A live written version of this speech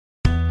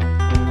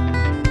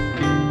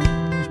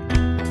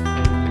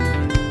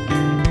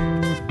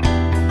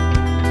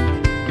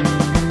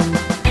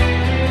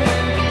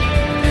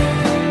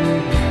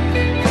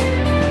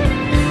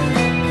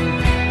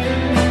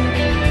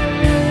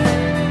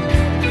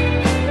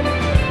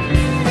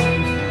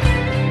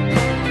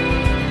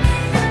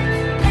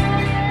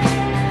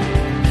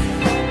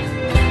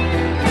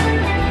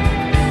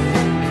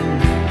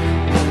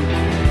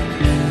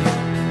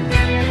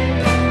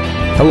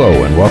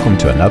Hello, and welcome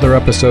to another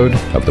episode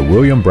of the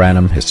William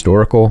Branham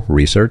Historical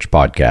Research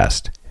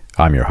Podcast.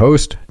 I'm your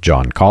host,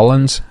 John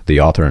Collins, the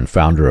author and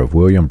founder of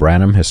William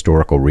Branham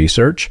Historical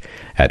Research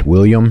at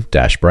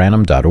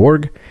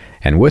william-branham.org,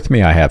 and with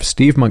me I have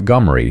Steve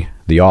Montgomery,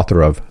 the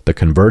author of The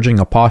Converging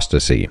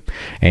Apostasy,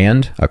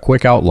 and a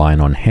quick outline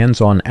on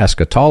hands-on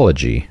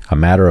eschatology, a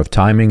matter of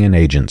timing and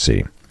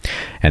agency.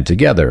 And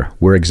together,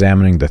 we're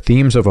examining the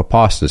themes of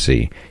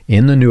apostasy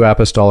in the New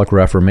Apostolic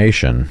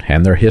Reformation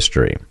and their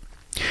history.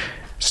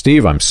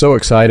 Steve, I'm so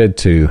excited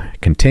to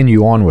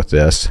continue on with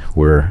this.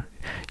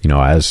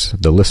 As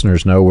the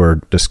listeners know, we're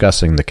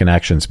discussing the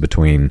connections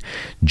between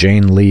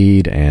Jane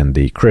Lead and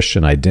the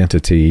Christian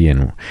identity,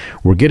 and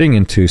we're getting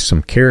into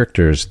some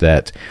characters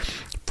that,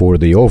 for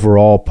the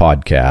overall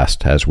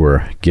podcast, as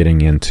we're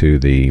getting into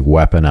the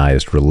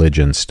weaponized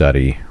religion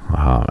study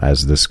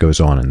as this goes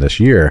on in this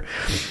year,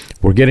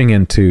 we're getting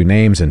into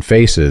names and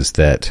faces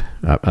that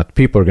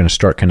people are going to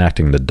start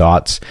connecting the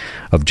dots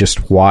of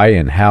just why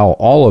and how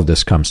all of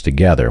this comes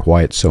together,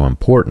 why it's so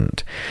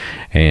important.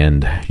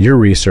 And your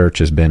research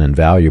has been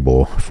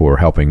invaluable for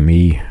helping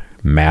me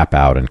map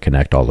out and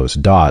connect all those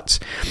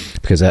dots,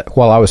 because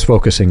while I was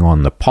focusing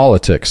on the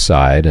politics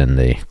side and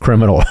the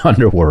criminal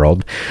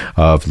underworld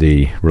of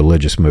the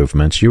religious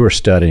movements, you were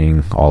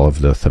studying all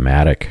of the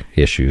thematic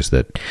issues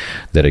that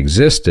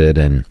existed.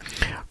 And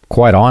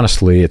quite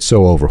honestly, it's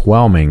so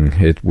overwhelming,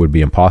 it would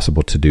be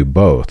impossible to do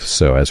both.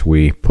 So as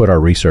we put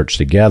our research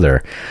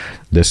together,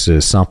 this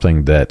is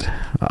something that,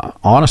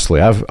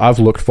 honestly, I've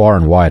looked far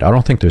and wide. I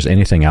don't think there's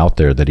anything out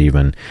there that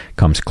even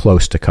comes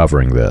close to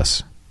covering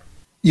this.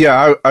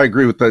 Yeah, I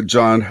agree with that,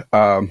 John.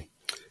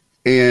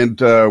 And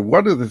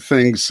one of the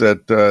things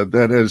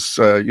that is,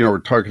 we're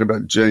talking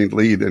about Jane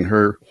Lead and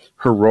her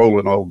role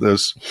in all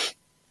this.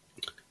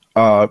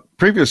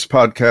 Previous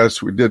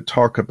podcasts, we did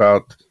talk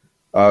about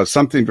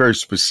something very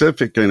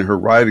specific in her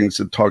writings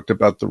that talked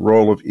about the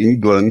role of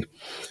England,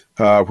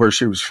 where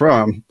she was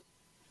from,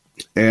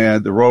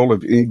 and the role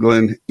of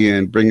England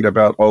in bringing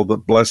about all the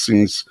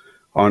blessings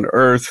on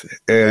earth.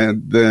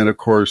 And then, of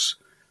course,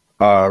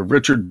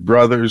 Richard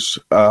Brothers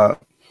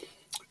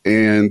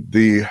and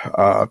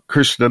the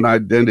Christian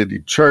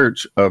Identity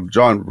Church of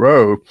John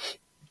Rowe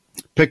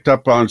picked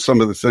up on some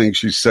of the things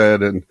she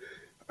said, and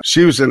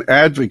she was an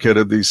advocate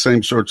of these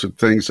same sorts of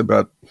things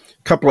about a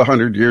couple of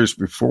hundred years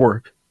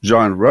before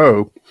John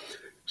Rowe.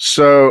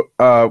 So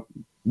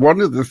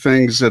one of the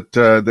things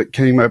that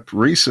came up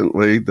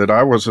recently that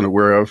I wasn't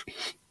aware of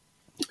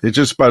is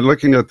just by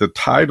looking at the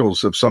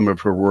titles of some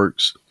of her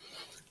works,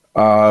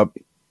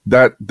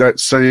 that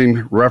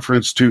same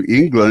reference to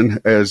England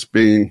as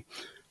being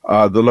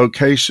the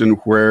location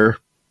where,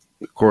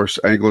 of course,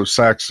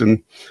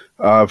 Anglo-Saxon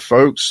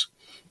folks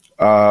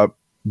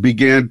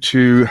began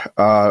to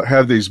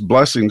have these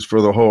blessings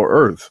for the whole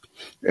earth.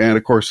 And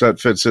of course, that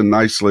fits in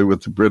nicely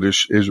with the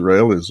British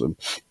Israelism.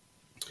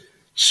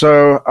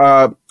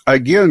 So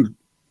again,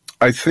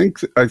 I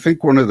think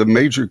one of the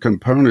major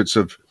components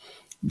of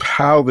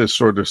how this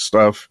sort of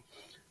stuff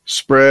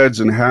spreads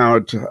and how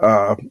it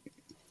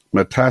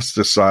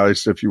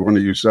metastasized, if you want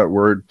to use that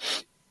word,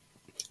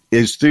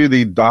 is through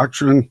the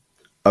doctrine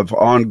of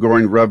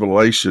ongoing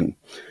revelation.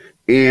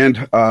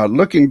 And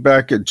looking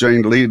back at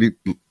Jane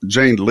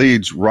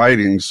Lead's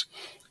writings,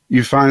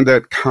 you find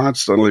that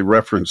constantly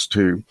referenced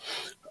to,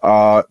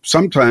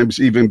 sometimes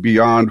even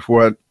beyond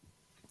what,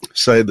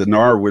 say, the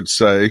NAR would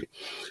say,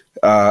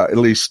 at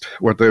least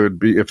what they would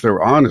be, if they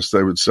were honest,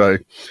 they would say.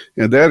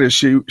 And that is,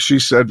 she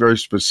said very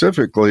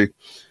specifically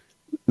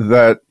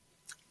that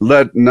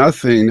let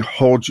nothing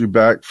hold you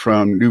back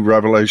from new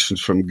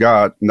revelations from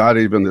God, not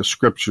even the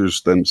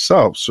scriptures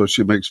themselves. So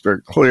she makes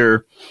very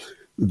clear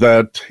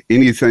that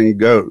anything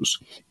goes.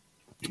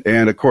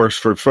 And of course,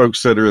 for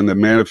folks that are in the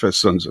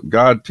Manifest Sons of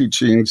God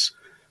teachings,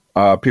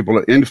 people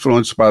are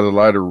influenced by the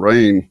lighter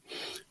rain,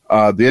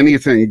 the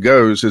anything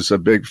goes is a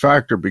big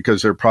factor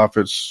because their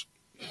prophets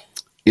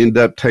end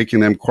up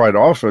taking them quite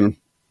often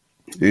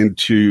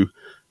into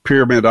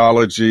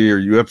pyramidology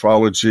or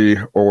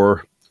ufology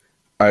or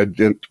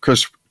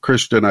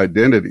Christian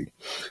identity.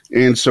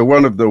 And so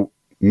one of the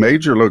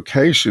major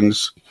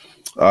locations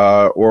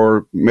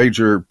or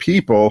major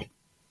people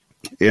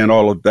in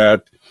all of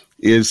that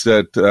is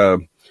that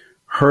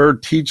her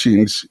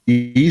teachings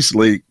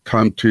easily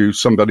come to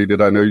somebody that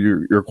I know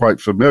you're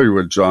quite familiar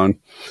with, John,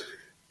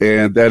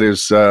 and that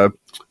is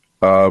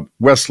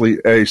Wesley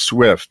A.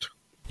 Swift.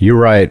 You're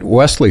right.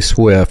 Wesley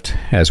Swift,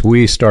 as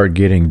we start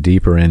getting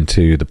deeper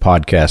into the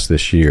podcast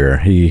this year,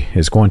 he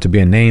is going to be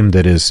a name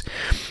that is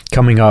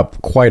coming up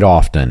quite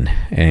often.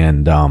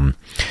 And I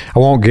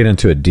won't get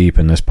into it deep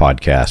in this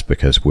podcast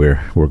because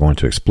we're going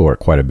to explore it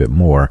quite a bit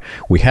more.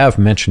 We have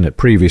mentioned it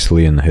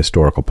previously in the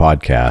historical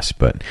podcast,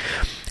 but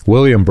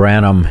William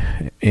Branham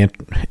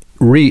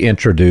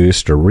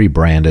reintroduced or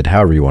rebranded,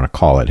 however you want to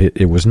call it.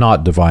 It was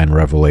not divine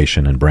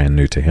revelation and brand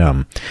new to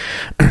him.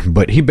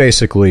 But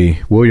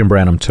William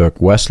Branham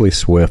took Wesley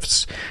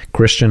Swift's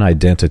Christian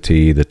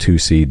identity, the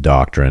two-seed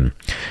doctrine,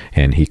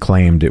 and he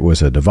claimed it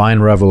was a divine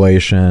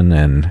revelation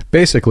and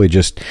basically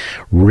just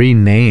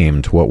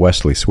renamed what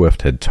Wesley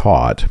Swift had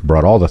taught,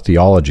 brought all the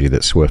theology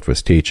that Swift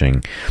was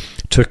teaching,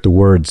 took the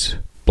words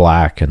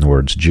black and the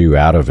words Jew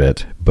out of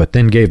it, but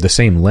then gave the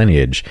same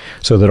lineage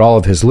so that all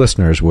of his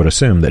listeners would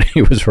assume that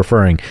he was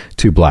referring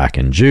to black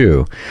and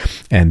Jew,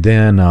 and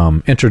then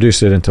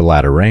introduced it into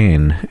latter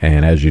rain.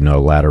 And as you know,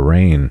 latter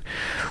rain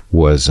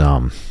was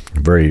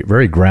very,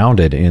 very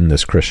grounded in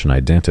this Christian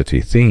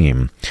identity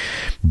theme.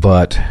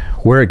 But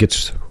where it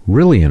gets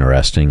really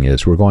interesting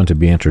is we're going to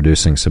be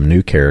introducing some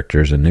new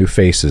characters and new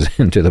faces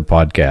into the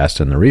podcast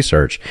and the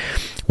research.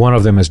 One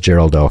of them is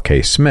Gerald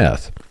L.K.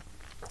 Smith,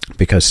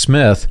 because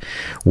Smith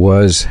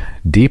was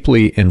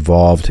deeply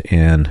involved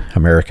in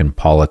American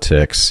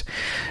politics.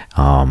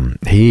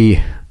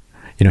 He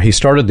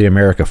started the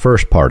America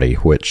First Party,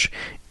 which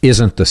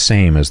isn't the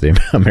same as the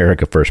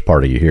America First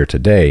Party you hear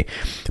today.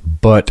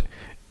 But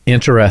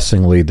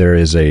interestingly,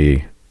 there's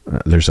a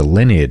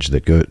lineage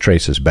that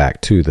traces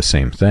back to the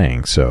same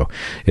thing. So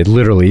it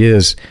literally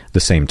is the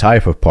same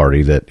type of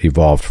party that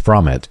evolved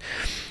from it.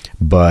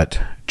 But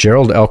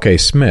Gerald L.K.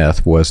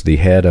 Smith was the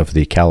head of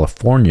the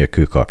California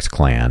Ku Klux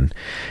Klan,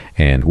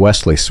 and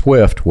Wesley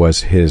Swift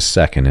was his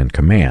second in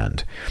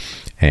command.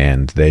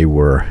 And they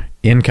were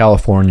in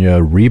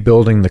California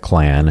rebuilding the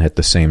Klan at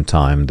the same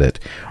time that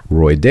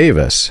Roy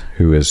Davis,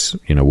 who is,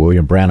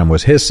 William Branham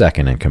was his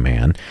second in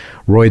command.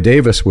 Roy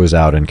Davis was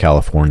out in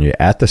California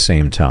at the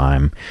same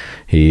time.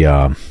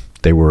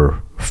 They were,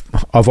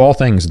 of all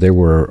things, they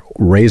were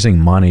raising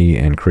money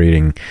and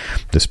creating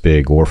this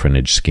big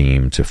orphanage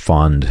scheme to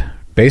fund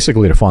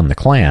the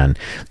Klan.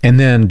 And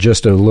then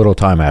just a little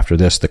time after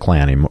this, the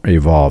Klan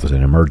evolves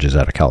and emerges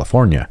out of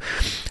California.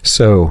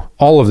 So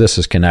all of this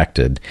is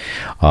connected.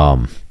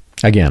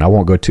 Again, I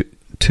won't go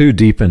too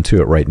deep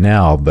into it right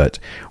now, but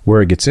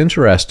where it gets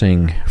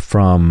interesting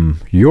from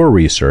your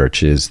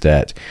research is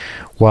that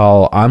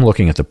while I'm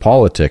looking at the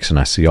politics and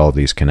I see all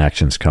these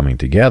connections coming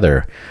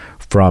together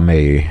from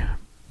a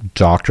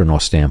doctrinal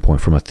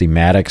standpoint, from a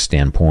thematic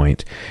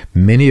standpoint,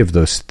 many of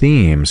those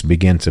themes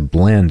begin to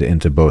blend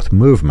into both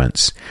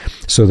movements.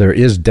 So there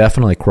is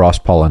definitely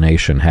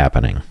cross-pollination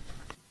happening.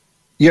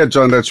 Yeah,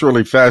 John, that's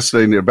really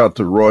fascinating about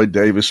the Roy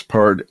Davis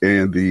part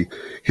and the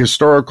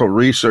historical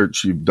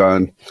research you've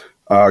done,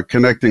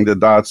 connecting the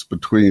dots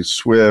between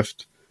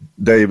Swift,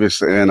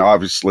 Davis, and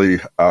obviously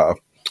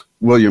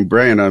William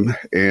Branham.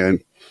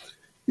 And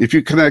if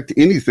you connect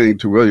anything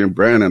to William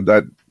Branham,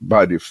 that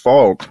by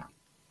default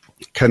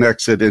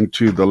connects it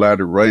into the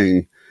latter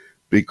rain,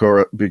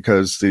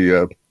 because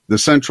the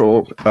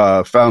central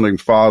founding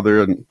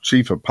father and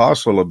chief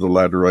apostle of the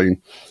latter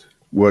rain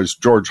was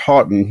George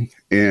Houghton,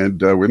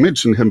 and we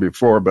mentioned him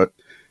before, but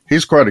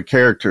he's quite a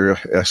character,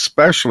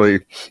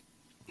 especially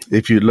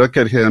if you look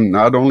at him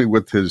not only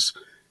with his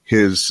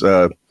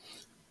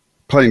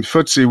playing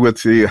footsie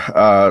with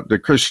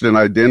the Christian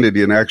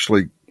identity and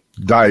actually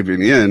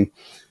diving in,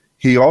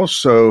 he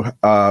also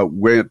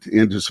went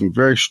into some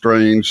very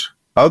strange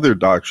other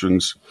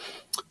doctrines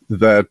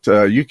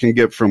that you can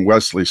get from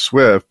Wesley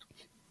Swift,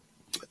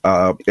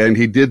 and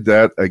he did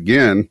that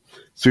again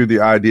through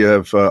the idea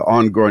of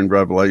ongoing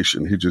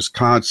revelation. He just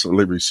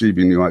constantly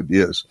receiving new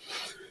ideas.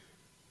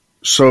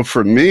 So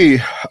for me,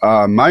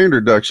 my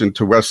introduction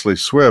to Wesley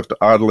Swift,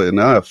 oddly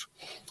enough,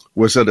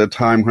 was at a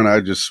time when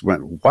I just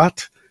went,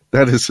 what?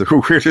 That is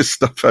the weirdest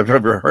stuff I've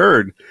ever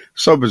heard.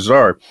 So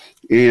bizarre.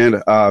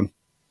 And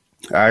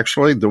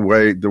actually, the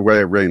way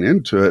I ran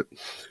into it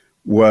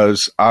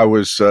was I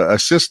was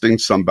assisting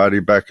somebody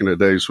back in the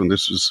days when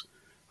this was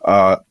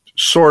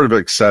sort of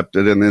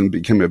accepted and then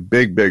became a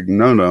big, big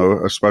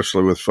no-no,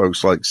 especially with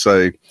folks like,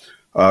 say,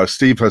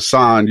 Steve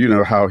Hassan. You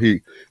know how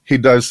he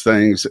does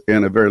things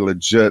in a very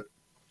legit,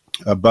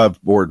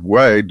 above-board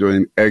way,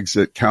 doing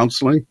exit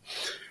counseling.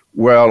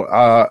 Well,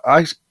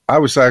 I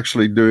was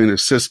actually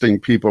assisting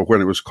people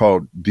when it was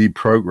called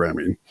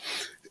deprogramming.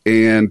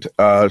 And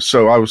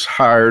so I was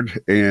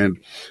hired, and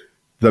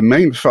the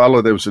main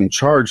fellow that was in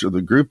charge of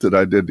the group that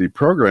I did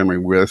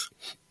deprogramming with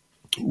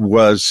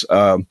was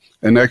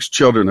an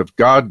ex-Children of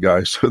God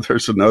guy. So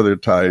there's another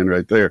tie-in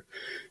right there.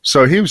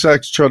 So he was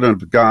ex-Children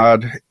of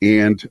God,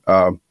 and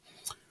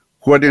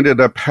what ended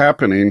up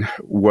happening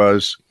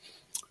was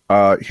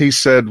he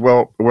said,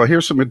 well,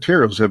 here's some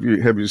materials. Have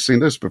you seen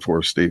this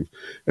before, Steve?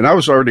 And I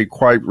was already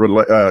quite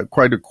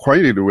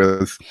acquainted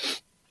with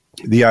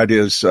the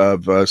ideas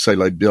of, say,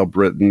 like Bill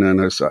Britton,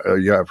 and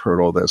I've heard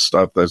all that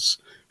stuff. That's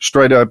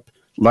straight up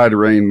latter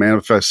rain,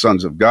 manifest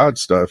sons of God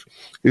stuff.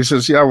 He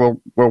says, yeah, well,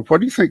 what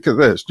do you think of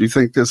this? Do you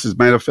think this is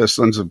manifest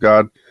sons of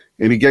God?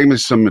 And he gave me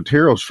some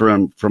materials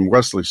from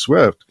Wesley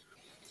Swift.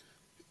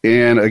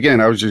 And again,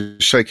 I was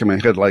just shaking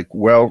my head like,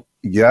 well,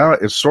 yeah,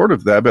 it's sort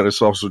of that, but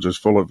it's also just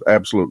full of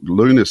absolute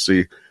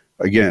lunacy.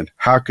 Again,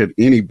 how could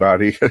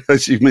anybody,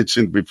 as you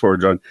mentioned before,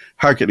 John,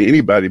 how could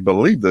anybody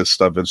believe this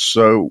stuff? It's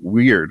so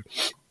weird.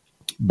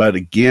 But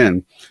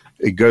again,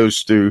 it goes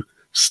through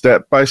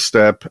step by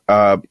step,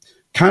 kind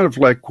of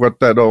like what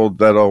that old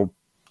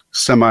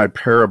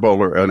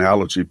semi-parable or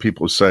analogy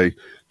people say,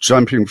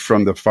 jumping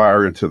from the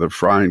fire into the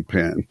frying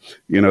pan.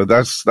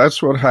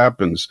 That's what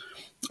happens.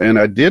 And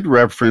I did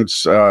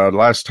reference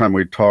last time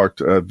we talked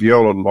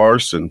Viola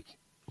Larson,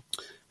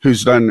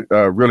 who's done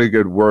really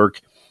good work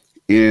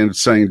in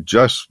saying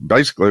just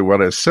basically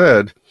what I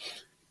said,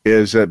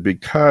 is that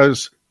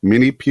because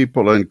many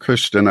people in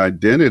Christian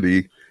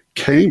identity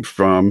came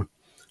from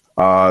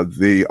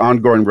the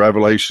ongoing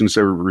revelations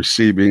they were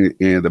receiving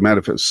in the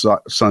Manifest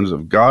Sons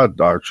of God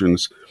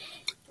doctrines,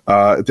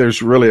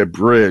 there's really a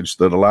bridge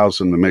that allows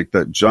them to make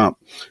that jump.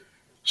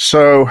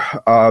 So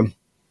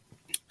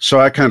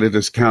I kind of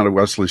discounted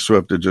Wesley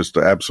Swift as just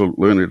an absolute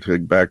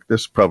lunatic back,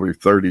 this is probably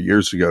 30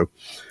 years ago.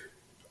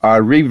 I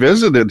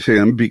revisited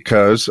him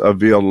because of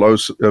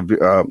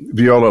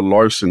Viola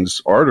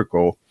Larson's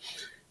article.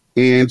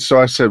 And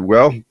so I said,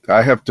 well,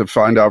 I have to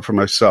find out for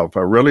myself.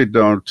 I really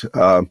don't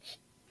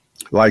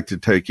like to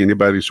take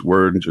anybody's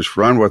word and just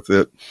run with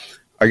it.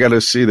 I got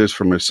to see this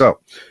for myself.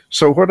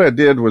 So what I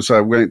did was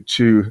I went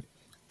to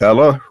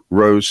Ella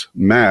Rose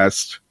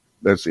Mast,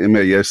 that's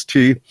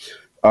M-A-S-T.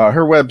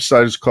 Her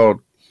website is called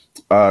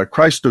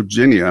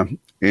Christogenia,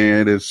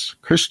 and it's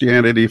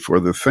Christianity for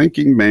the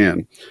Thinking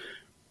Man.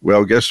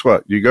 Well, guess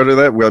what? You go to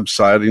that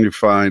website and you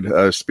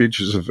find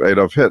speeches of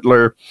Adolf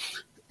Hitler,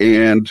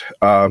 and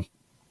of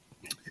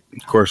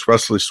course,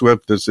 Wesley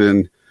Swift is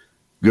in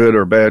good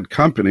or bad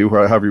company,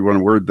 however you want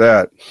to word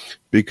that,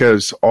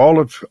 because all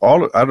of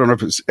I don't know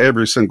if it's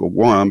every single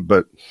one,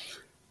 but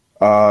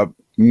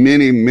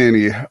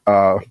many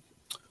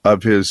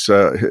of his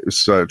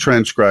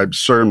transcribed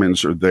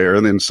sermons are there,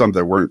 and then some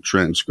that weren't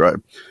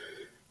transcribed.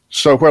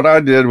 So what I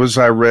did was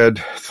I read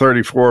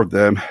 34 of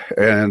them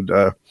and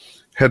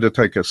had to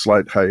take a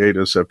slight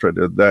hiatus after I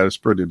did that. It's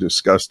pretty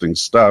disgusting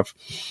stuff.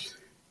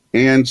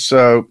 And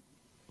so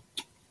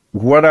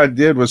what I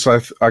did was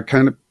I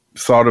kind of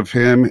thought of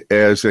him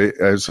as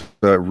a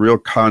real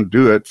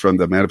conduit from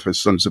the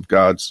Manifest Sons of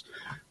God's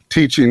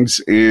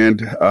teachings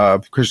and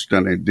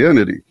Christian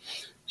identity.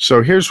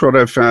 So here's what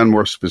I found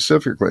more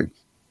specifically.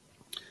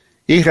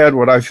 He had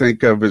what I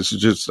think of as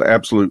just the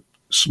absolute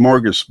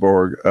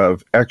smorgasbord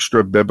of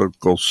extra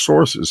biblical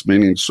sources,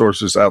 meaning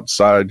sources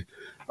outside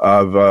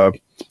of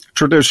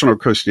traditional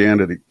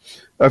Christianity.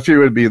 A few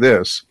would be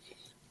this.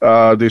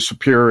 The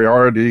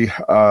superiority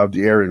of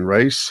the Aryan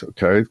race.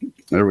 Okay,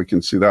 there we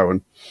can see that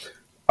one.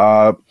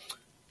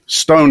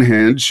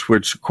 Stonehenge,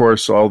 which of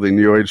course all the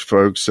New Age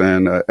folks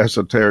and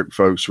esoteric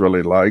folks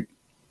really like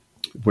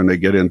when they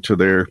get into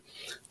their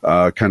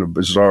kind of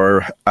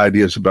bizarre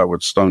ideas about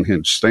what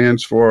Stonehenge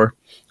stands for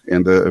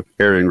in the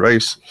Aryan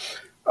race.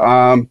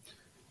 The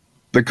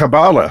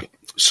Kabbalah.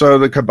 So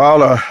the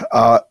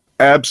Kabbalah,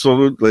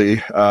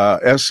 absolutely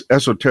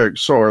esoteric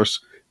source,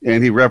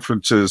 and he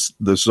references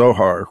the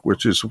Zohar,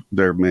 which is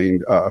their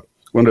main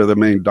one of the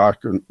main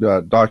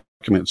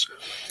documents.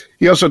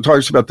 He also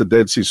talks about the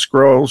Dead Sea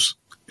Scrolls.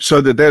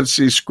 So the Dead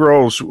Sea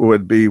Scrolls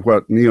would be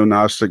what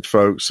neo-Gnostic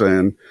folks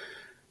and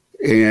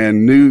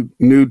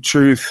new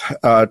truth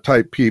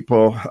type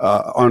people,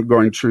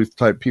 ongoing truth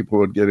type people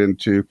would get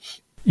into.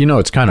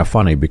 It's kind of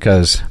funny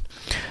because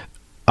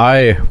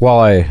while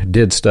I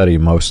did study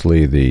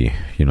mostly the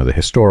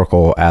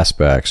historical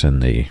aspects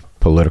and the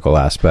political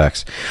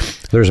aspects,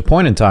 there's a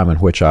point in time in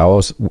which I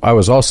was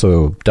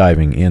also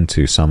diving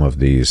into some of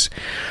these,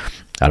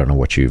 I don't know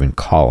what you even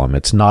call them.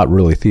 It's not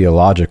really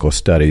theological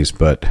studies,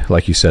 but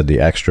like you said, the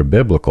extra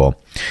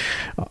biblical.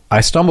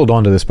 I stumbled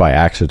onto this by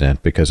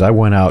accident because I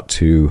went out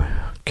to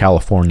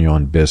California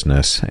on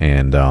business,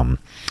 and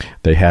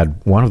they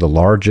had one of the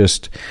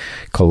largest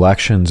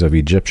collections of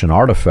Egyptian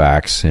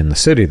artifacts in the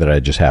city that I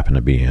just happened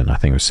to be in. I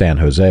think it was San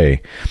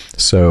Jose.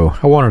 So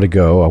I wanted to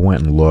go. I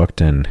went and looked,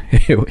 and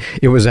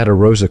it was at a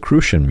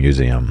Rosicrucian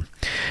museum,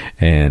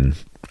 and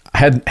I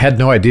had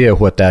no idea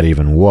what that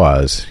even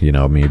was,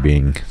 me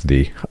being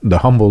the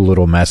humble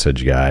little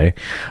message guy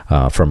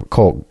from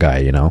cult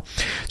guy,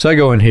 So I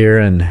go in here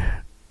and,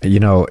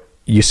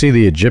 you see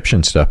the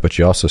Egyptian stuff, but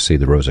you also see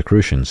the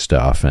Rosicrucian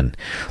stuff and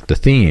the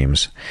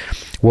themes.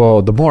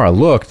 Well, the more I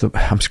look,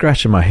 I'm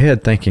scratching my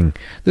head thinking,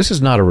 this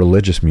is not a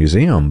religious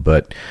museum,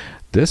 but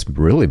this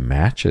really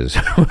matches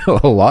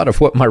a lot of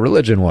what my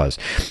religion was.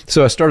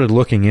 So I started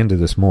looking into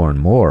this more and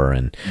more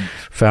and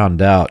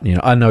found out,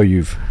 I know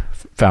you've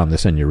found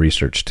this in your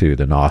research too,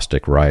 the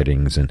Gnostic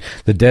writings and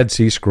the Dead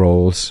Sea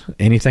Scrolls,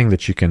 anything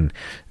that you can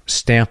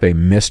stamp a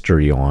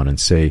mystery on and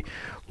say,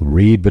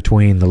 read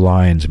between the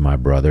lines, my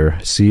brother.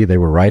 See, they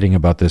were writing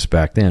about this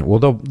back then. Well,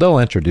 they'll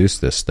introduce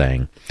this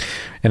thing.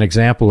 An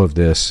example of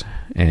this,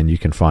 and you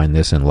can find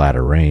this in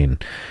Latter Rain,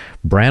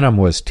 Branham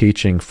was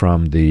teaching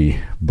from the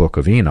Book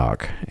of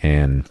Enoch,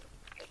 and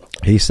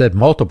he said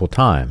multiple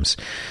times,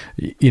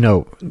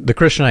 the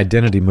Christian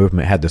identity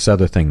movement had this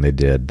other thing they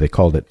did. They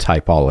called it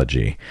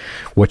typology.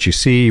 What you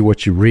see,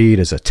 what you read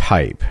is a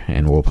type,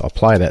 and we'll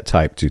apply that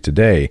type to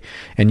today.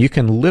 And you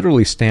can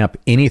literally stamp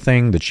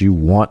anything that you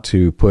want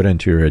to put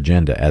into your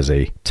agenda as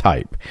a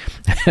type,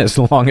 as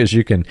long as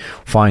you can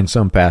find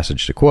some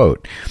passage to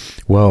quote.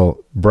 Well,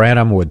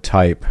 Branham would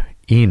type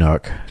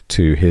Enoch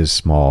to his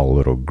small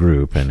little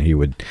group, and he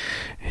would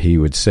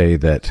say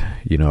that,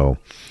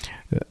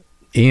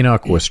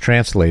 Enoch was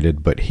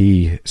translated, but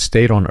he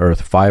stayed on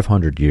earth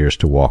 500 years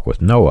to walk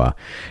with Noah.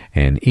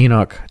 And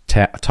Enoch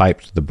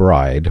typed the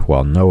bride,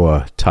 while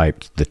Noah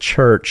typed the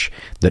church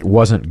that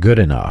wasn't good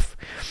enough.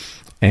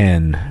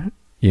 And,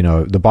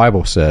 the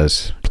Bible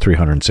says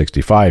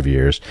 365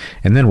 years,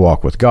 and then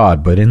walk with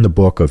God. But in the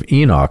book of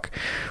Enoch,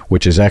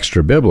 which is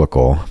extra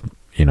biblical,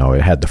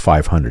 it had the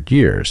 500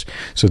 years.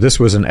 So this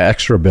was an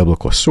extra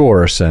biblical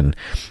source, and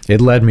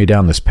it led me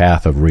down this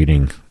path of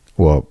reading.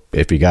 Well,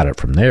 if he got it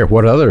from there,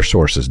 what other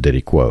sources did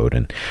he quote?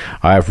 And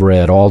I've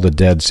read all the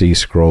Dead Sea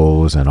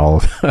Scrolls and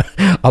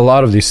a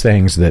lot of these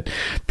things that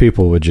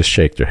people would just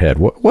shake their head.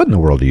 What in the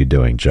world are you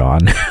doing,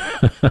 John?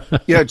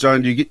 Yeah,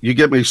 John, you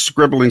get me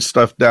scribbling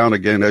stuff down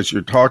again as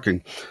you're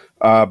talking,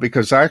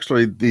 because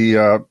actually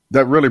that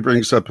really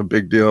brings up a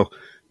big deal.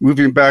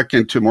 Moving back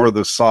into more of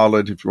the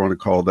solid, if you want to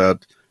call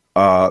that,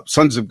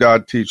 Sons of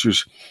God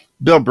teachers,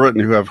 Bill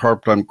Britton, who I've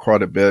harped on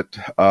quite a bit,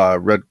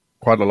 read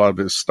quite a lot of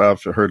his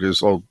stuff. I heard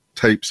his old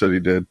tapes that he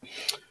did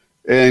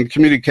and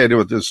communicated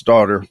with his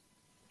daughter.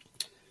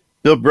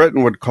 Bill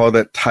Britton would call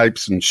that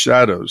types and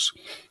shadows.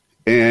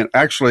 And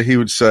actually he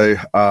would say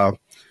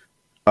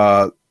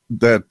that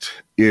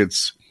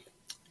it's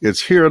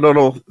here a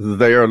little,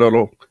 there a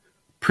little,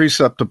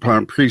 precept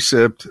upon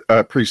precept.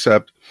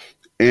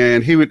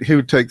 And he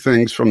would take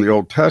things from the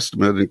Old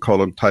Testament and call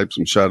them types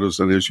and shadows.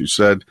 And as you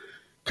said,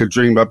 could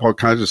dream up all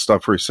kinds of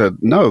stuff where he said,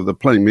 no, the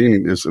plain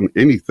meaning isn't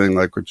anything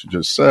like what you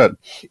just said.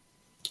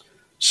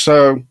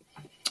 So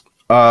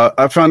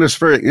I found this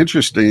very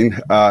interesting.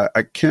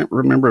 I can't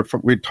remember if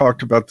we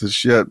talked about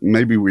this yet.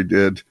 Maybe we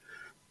did.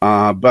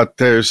 But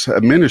there's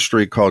a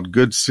ministry called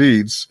Good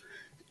Seeds.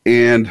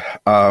 And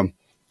a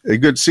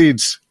Good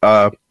Seeds,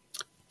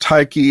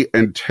 Tyke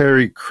and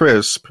Terry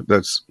Crisp,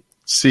 that's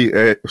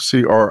CRIPS,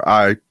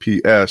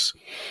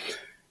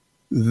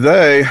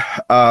 they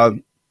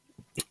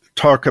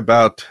talk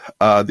about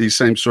these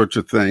same sorts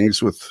of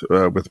things with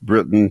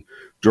Britton,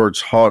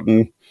 George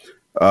Houghton,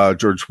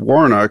 George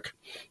Warnock.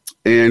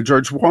 And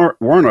George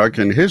Warnock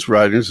in his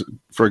writings,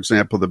 for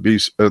example, the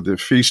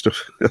Feast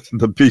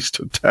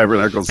of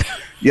Tabernacles.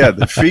 Yeah,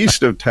 the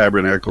Feast of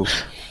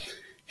Tabernacles.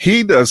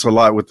 He does a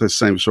lot with the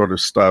same sort of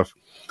stuff.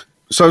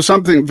 So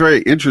something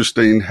very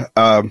interesting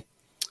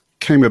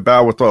came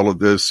about with all of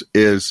this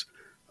is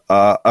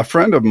a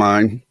friend of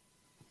mine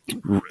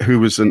who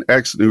was an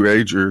ex-New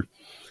Ager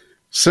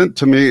sent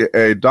to me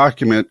a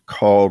document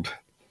called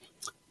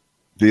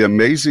The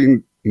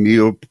Amazing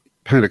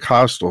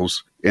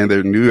Neo-Pentecostals and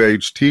Their New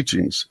Age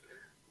Teachings.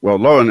 Well,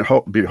 lo and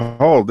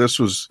behold, this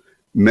was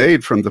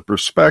made from the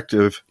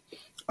perspective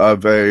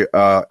of a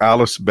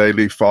Alice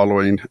Bailey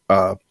following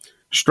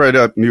straight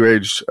up New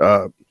Age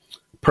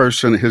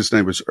person. His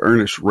name was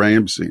Ernest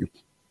Ramsey.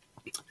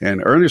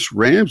 And Ernest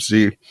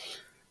Ramsey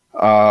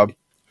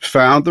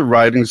found the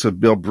writings of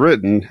Bill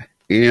Britton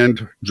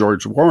and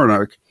George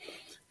Warnock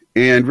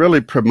and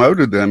really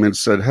promoted them and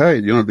said,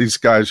 hey, these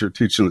guys are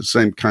teaching the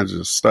same kinds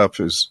of stuff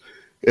as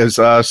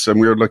us, and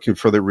we're looking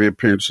for the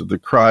reappearance of the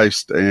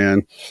Christ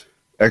and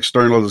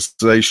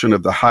externalization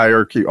of the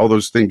hierarchy, all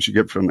those things you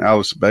get from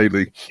Alice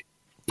Bailey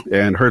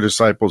and her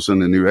disciples in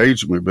the New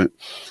Age movement.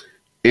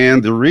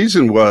 And the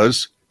reason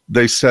was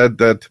they said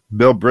that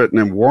Bill Britton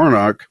and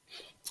Warnock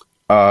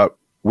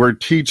were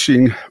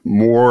teaching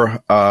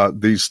more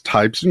these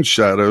types and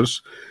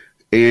shadows,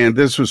 and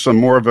this was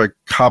more of a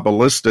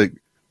Kabbalistic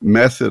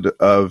method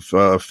of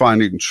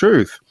finding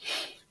truth.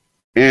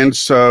 And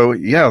so,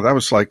 yeah, that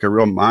was like a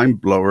real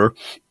mind blower.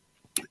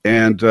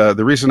 And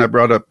the reason I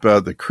brought up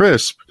the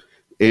Crisp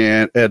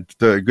and at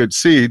the Good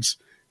Seeds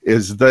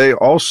is they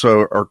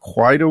also are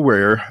quite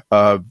aware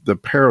of the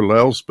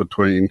parallels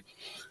between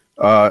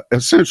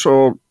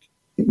essential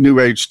New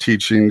Age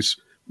teachings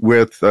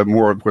with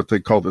more of what they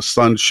call the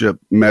sonship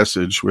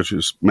message, which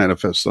is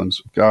manifest sons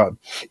of God.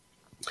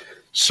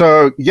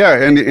 So, yeah,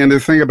 and the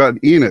thing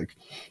about Enoch,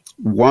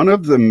 one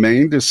of the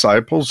main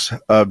disciples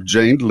of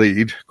Jane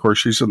Lead, of course,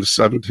 she's in the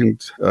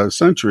 17th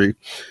century,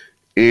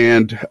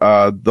 and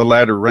the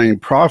latter rain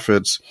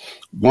prophets,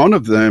 one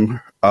of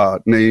them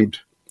named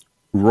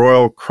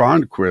Royal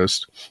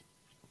Cronquist,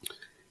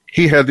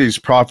 he had these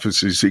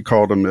prophecies. He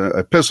called them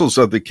epistles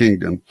of the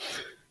kingdom.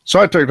 So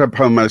I took it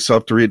upon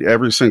myself to read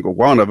every single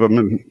one of them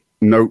and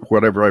note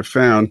whatever I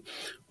found.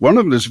 One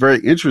of them is very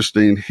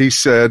interesting. He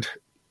said,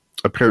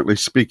 apparently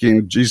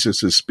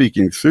Jesus is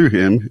speaking through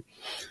him.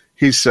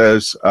 He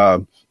says,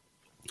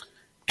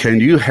 can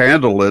you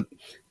handle it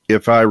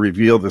if I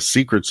reveal the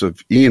secrets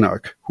of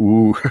Enoch.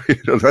 Ooh,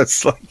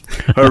 that's like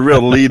a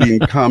real leading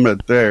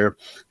comment there.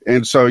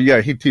 And so,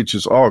 yeah, he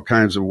teaches all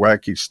kinds of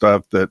wacky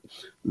stuff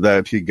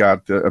that he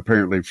got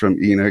apparently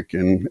from Enoch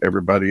and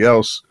everybody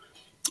else.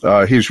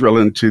 He's real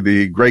into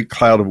the Great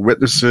Cloud of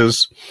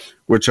Witnesses,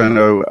 which I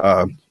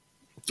know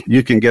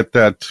you can get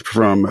that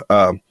from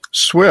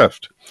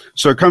Swift.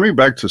 So coming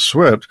back to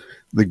Swift,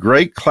 the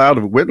Great Cloud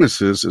of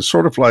Witnesses is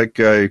sort of like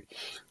a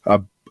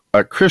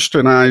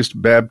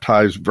Christianized,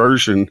 baptized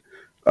version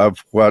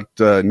of what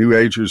New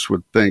Agers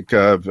would think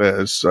of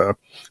as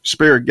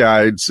spirit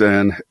guides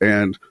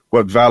and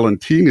what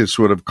Valentinus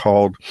would have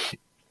called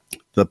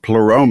the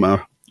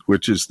pleroma,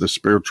 which is the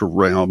spiritual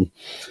realm.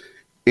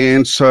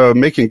 And so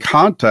making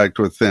contact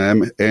with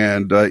them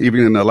and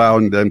even in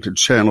allowing them to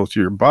channel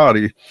through your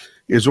body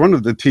is one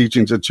of the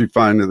teachings that you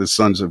find in the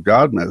Sons of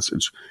God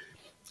message.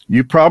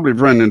 You probably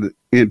run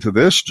into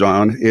this,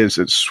 John, is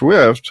that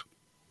Swift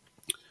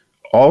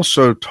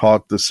also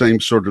taught the same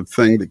sort of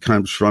thing that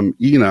comes from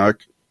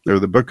Enoch, or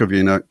the book of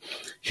Enoch.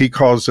 He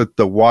calls it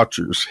the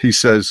Watchers. He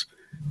says,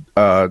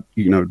 the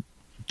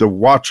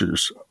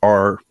Watchers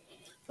are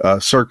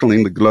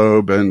circling the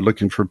globe and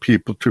looking for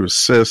people to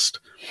assist.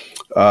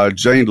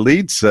 Jane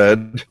Lead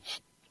said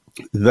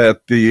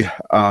that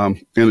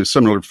in a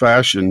similar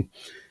fashion,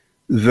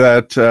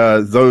 that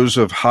those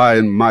of high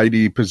and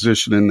mighty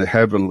position in the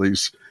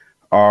heavenlies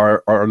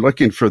are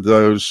looking for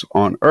those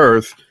on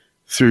earth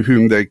through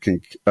whom they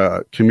can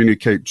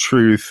communicate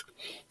truth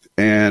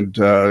and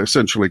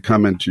essentially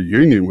come into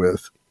union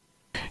with.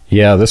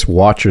 Yeah, this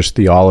Watchers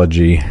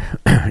theology,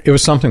 it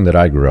was something that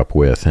I grew up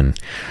with, and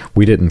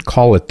we didn't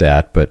call it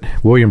that, but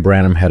William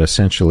Branham had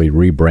essentially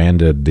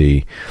rebranded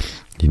the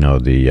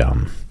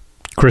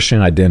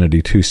Christian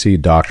Identity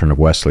 2C doctrine of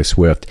Wesley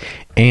Swift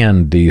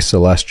and the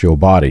celestial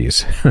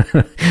bodies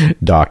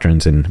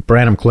doctrines. And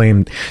Branham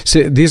claimed,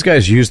 these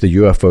guys used the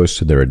UFOs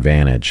to their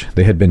advantage.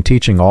 They had been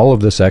teaching all of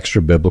this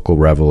extra biblical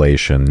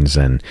revelations,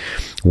 and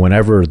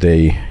whenever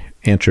they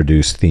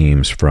introduced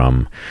themes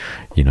from,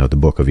 the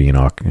book of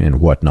Enoch and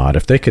whatnot,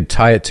 if they could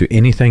tie it to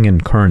anything in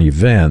current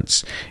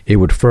events, it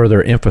would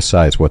further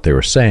emphasize what they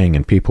were saying,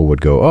 and people would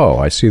go, oh,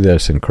 I see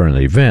this in current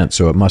events,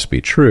 so it must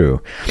be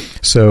true.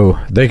 So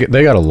they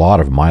got a lot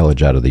of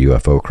mileage out of the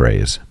UFO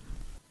craze.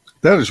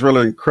 That is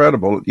really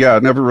incredible. Yeah, I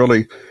never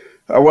really,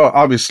 well,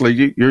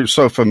 obviously you're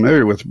so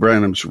familiar with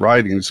Branham's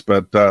writings,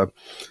 but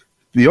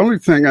the only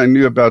thing I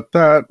knew about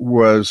that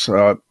was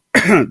the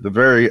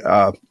very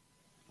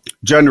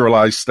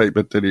generalized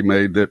statement that he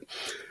made that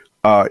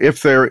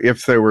if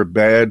there were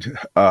bad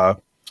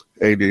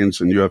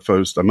aliens and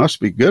UFOs, there must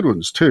be good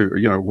ones too.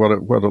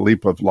 What a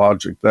leap of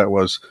logic that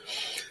was.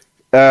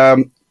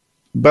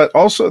 But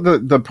also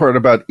the part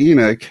about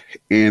Enoch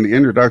and the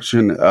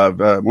introduction of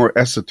more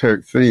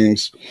esoteric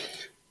themes.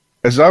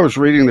 As I was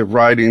reading the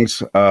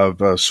writings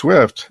of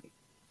Swift,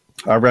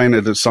 I ran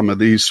into some of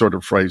these sort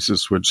of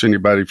phrases, which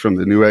anybody from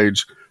the New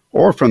Age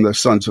or from the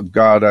Sons of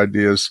God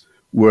ideas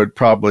would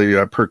probably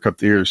perk up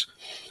the ears.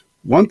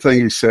 One thing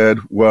he said,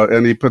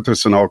 and he put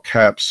this in all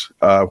caps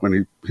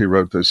when he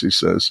wrote this, he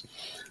says,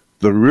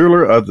 the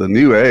ruler of the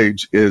New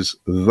Age is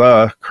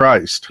the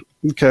Christ.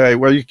 Okay,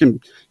 well, you can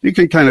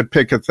kind of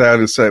pick at that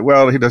and say,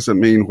 well, he doesn't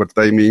mean what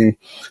they mean,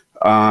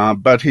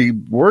 but he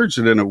words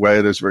it in a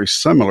way that's very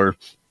similar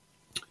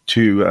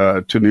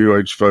to New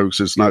Age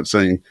folks. It's not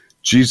saying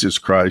Jesus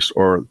Christ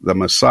or the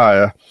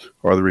Messiah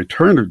or the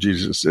return of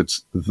Jesus.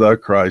 It's the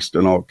Christ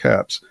in all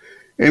caps.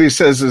 And he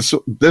says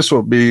this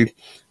will be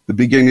the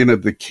beginning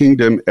of the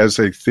kingdom as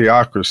a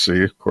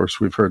theocracy. Of course,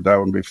 we've heard that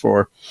one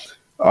before.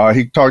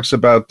 He talks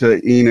about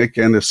Enoch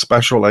and the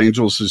special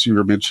angels, as you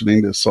were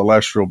mentioning, the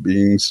celestial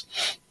beings,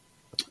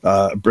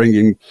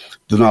 bringing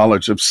the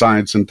knowledge of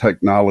science and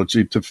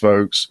technology to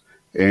folks,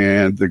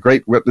 and the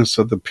great witness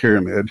of the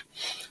pyramid.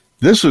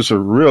 This is a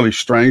really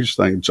strange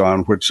thing,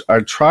 John, which I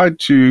tried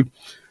to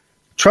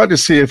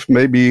see if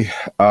maybe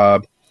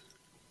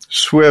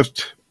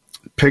Swift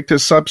picked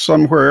this up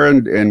somewhere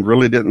and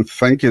really didn't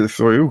think it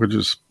through, which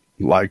is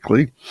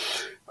likely.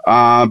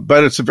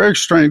 But it's a very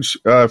strange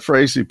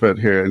phrase he put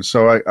here. And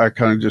so I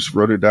kind of just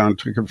wrote it down,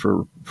 took it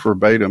for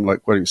verbatim,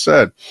 like what he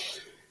said.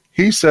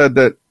 He said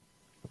that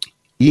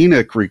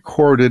Enoch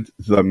recorded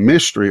the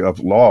mystery of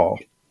law.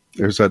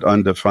 There's that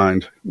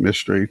undefined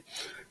mystery.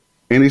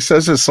 And he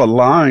says this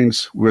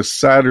aligns with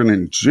Saturn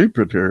and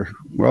Jupiter.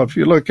 Well, if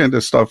you look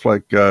into stuff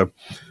like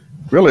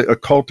really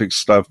occultic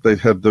stuff, they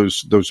have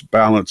those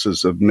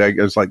balances of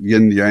negatives, like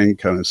yin-yang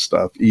kind of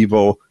stuff,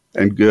 evil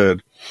and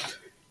good.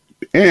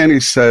 And he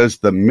says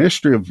the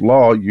mystery of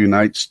law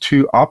unites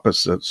two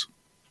opposites.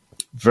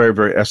 Very,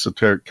 very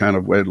esoteric kind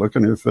of way of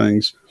looking at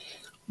things.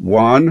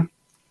 One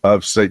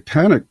of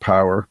satanic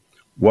power,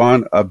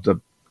 one of the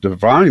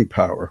divine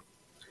power.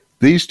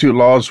 These two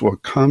laws will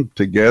come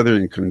together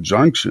in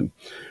conjunction.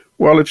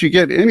 Well, if you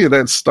get any of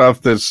that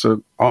stuff that's,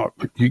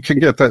 you can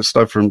get that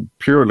stuff from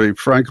purely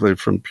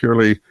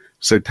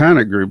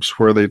satanic groups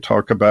where they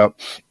talk about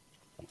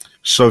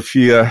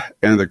Sophia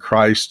and the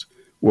Christ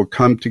will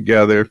come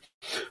together.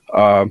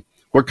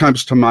 what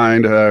comes to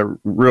mind, a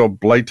real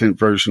blatant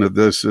version of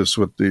this is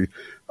with the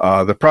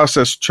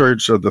Process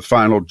Church of the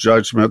Final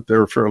Judgment. They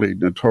were fairly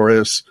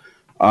notorious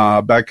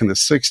back in the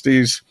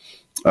 60s,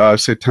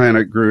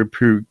 satanic group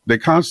who they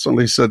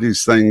constantly said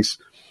these things.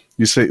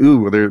 You say, ooh,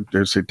 well,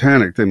 they're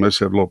satanic. They must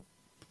have little,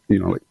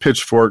 like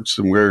pitchforks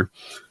and wear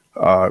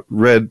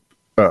red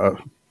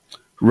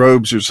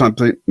robes or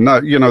something.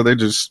 Not, they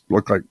just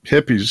look like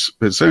hippies,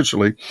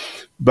 essentially.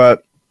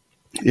 But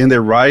in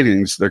their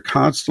writings, they're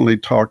constantly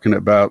talking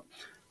about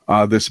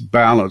this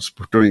balance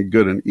between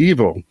good and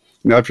evil.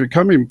 Now, if you're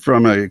coming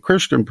from a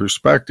Christian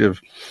perspective,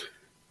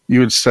 you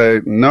would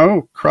say,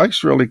 no,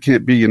 Christ really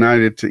can't be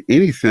united to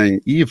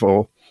anything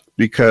evil,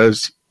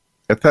 because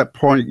at that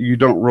point, you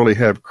don't really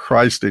have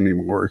Christ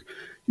anymore.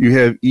 You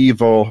have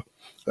evil,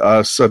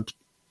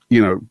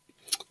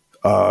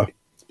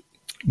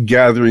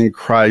 gathering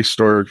Christ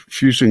or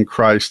fusing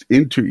Christ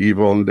into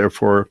evil, and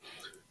therefore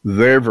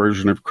their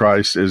version of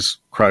Christ is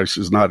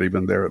not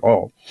even there at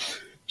all.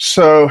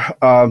 So,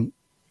 and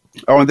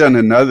then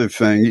another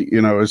thing,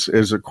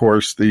 is of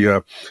course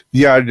the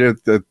idea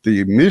that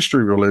the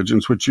mystery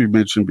religions, which you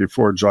mentioned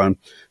before, John,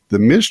 the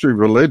mystery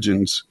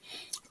religions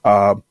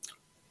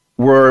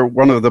were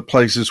one of the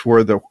places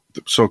where the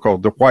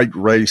so-called the white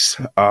race,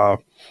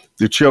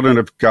 the children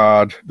of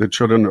God, the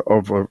children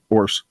of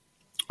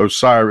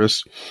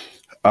Osiris,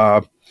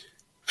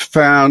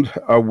 found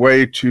a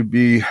way to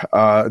be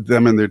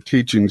them and their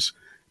teachings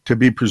to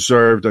be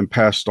preserved and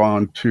passed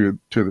on to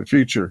the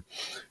future.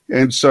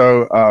 And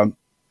so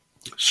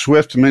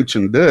Swift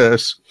mentioned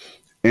this,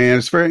 and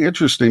it's very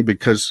interesting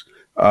because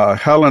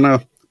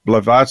Helena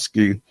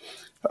Blavatsky,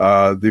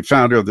 the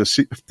founder of the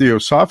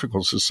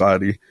Theosophical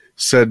Society,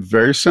 said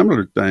very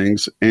similar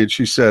things, and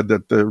she said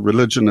that the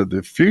religion of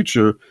the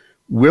future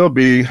will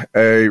be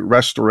a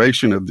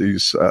restoration of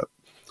these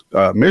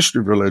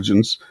mystery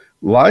religions.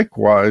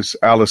 Likewise,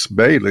 Alice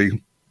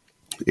Bailey,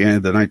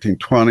 in the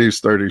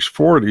 1920s, 30s,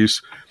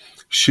 40s,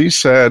 she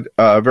said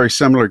very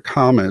similar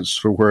comments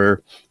for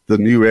where the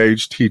New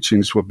Age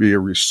teachings will be a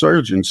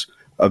resurgence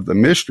of the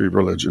mystery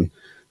religion.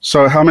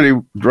 So how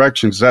many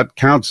directions that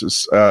connects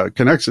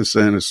us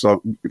in is,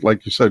 so,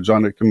 like you said,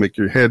 John, it can make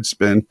your head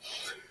spin.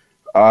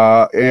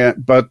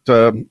 But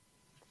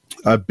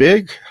a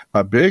big,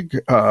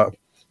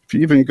 if you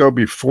even go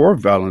before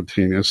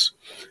Valentinus,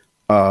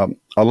 a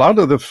lot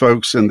of the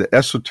folks in the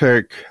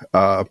esoteric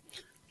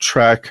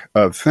track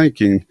of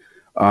thinking,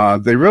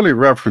 they really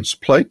reference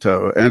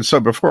Plato. And so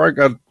before I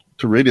got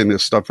to reading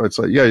this stuff, I'd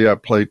say, yeah,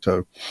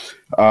 Plato.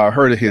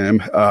 Heard of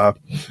him.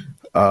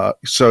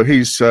 So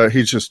he's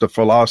just a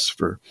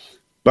philosopher.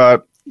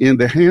 But in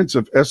the hands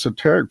of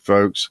esoteric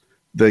folks,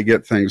 they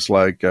get things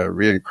like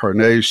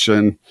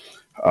reincarnation,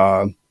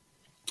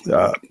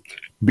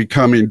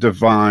 becoming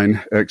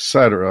divine,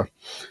 etc.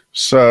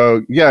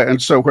 So, yeah,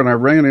 and so when I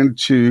ran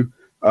into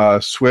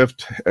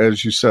Swift,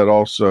 as you said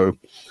also,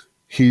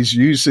 he's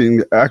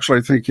using, actually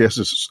I think he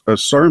has a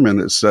sermon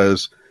that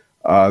says,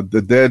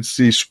 the Dead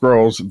Sea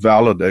Scrolls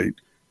validate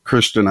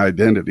Christian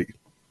identity.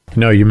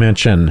 You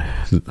mentioned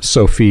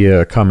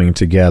Sophia coming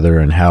together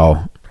and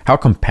how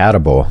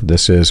compatible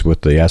this is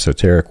with the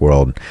esoteric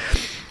world.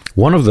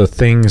 One of the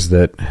things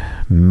that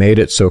made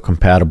it so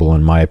compatible,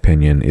 in my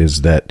opinion,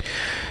 is that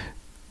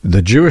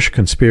the Jewish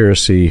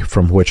conspiracy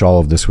from which all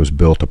of this was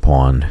built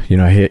upon, you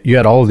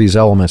had all of these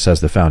elements as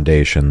the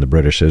foundation, the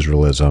British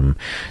Israelism,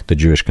 the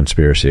Jewish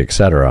conspiracy,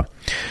 etc.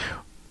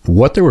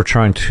 What they were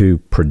trying to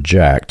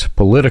project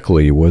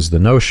politically was the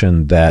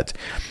notion that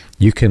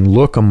you can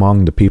look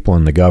among the people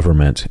in the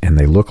government and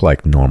they look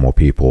like normal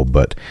people,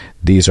 but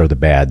these are the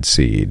bad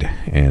seed.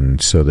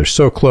 And so they're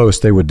so close,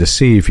 they would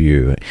deceive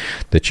you,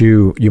 that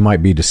you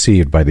might be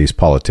deceived by these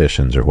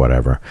politicians or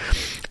whatever.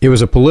 It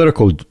was a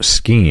political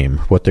scheme,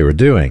 what they were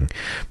doing,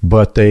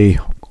 but they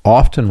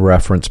often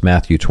reference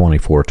Matthew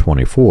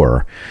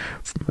 24:24.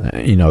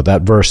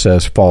 That verse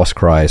says, false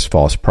Christ,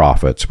 false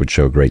prophets would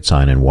show great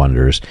sign and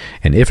wonders,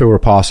 and if it were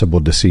possible,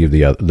 deceive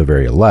the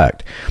very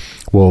elect.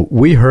 Well,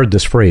 we heard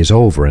this phrase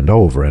over and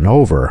over and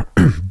over,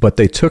 but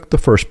they took the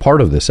first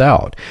part of this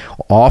out.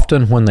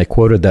 Often when they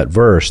quoted that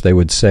verse, they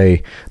would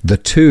say the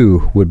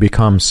two would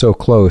become so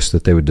close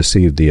that they would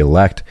deceive the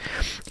elect,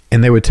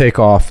 and they would take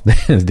off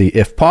the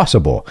if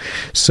possible.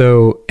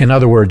 So, in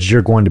other words,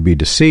 you're going to be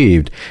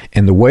deceived,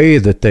 and the way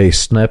that they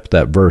snipped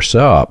that verse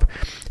up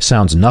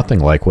sounds nothing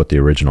like what the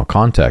original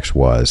context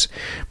was.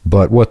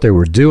 But what they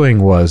were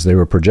doing was they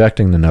were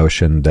projecting the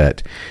notion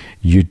that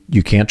you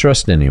can't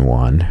trust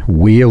anyone.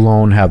 We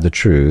alone have the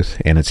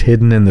truth, and it's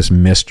hidden in this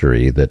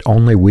mystery that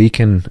only we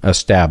can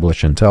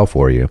establish and tell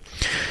for you.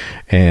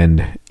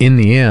 And in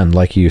the end,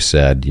 like you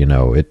said,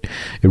 it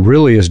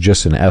really is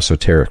just an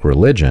esoteric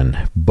religion,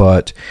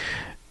 but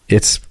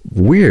it's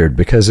weird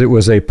because it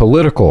was a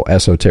political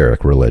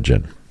esoteric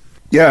religion.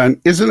 Yeah,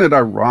 and isn't it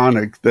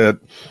ironic that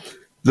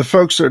the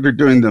folks that are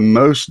doing the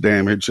most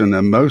damage and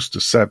the most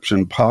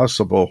deception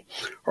possible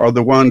are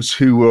the ones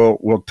who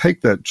will take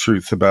that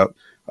truth about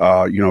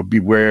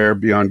beware,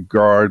 be on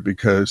guard,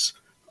 because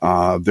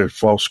there's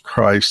false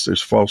Christ,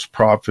 there's false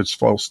prophets,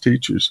 false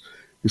teachers.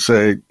 You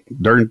say,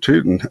 darn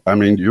tootin', I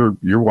mean,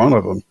 you're one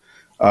of them.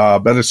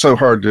 But it's so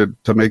hard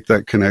to make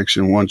that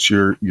connection once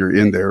you're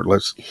in there.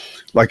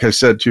 Like I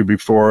said to you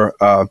before,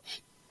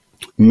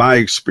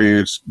 my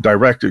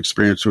direct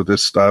experience with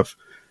this stuff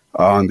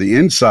on the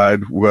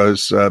inside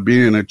was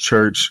being in a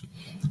church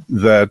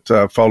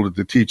that followed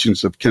the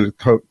teachings of Kenneth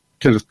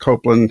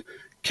Copeland,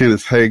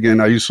 Kenneth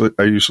Hagin.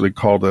 I usually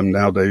call them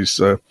nowadays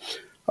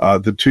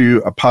the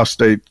two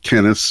apostate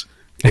Kenneths,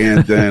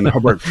 and then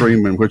Hobart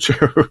Freeman, which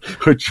are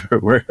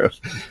aware of.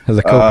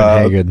 The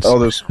Copenhagens. All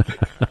those,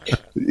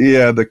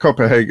 yeah, the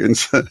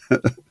Copenhagens.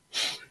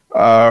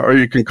 Or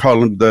you can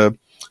call them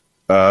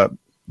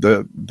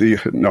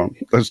no,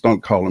 let's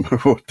don't call them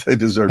what they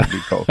deserve to be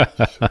called.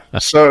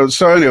 So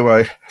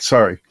anyway,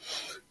 sorry.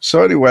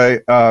 So anyway,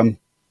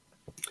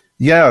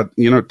 yeah,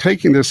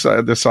 taking this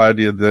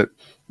idea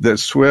that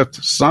Swift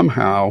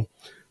somehow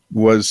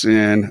was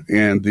in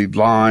the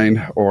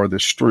line or the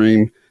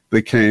stream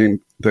that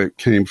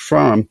came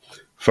from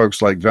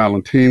folks like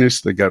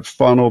Valentinus, that got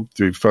funneled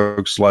through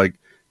folks like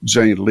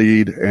Jane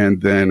Lead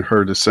and then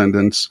her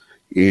descendants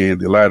in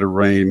the latter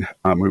rain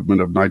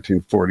movement of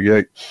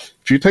 1948.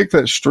 If you take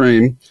that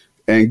stream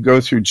and go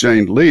through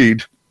Jane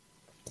Lead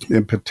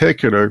in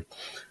particular,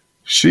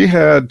 she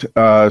had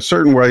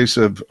certain ways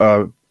of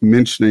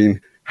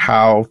mentioning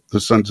how the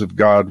sons of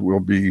God will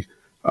be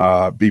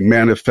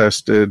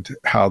manifested,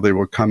 how they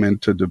will come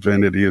into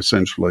divinity,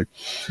 essentially.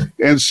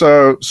 And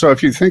so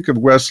if you think of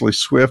Wesley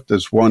Swift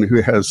as one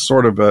who has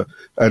sort of a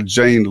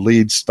Jane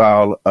Lead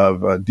style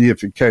of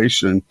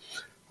deification,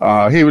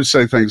 he would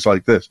say things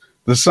like this: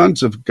 the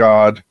sons of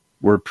God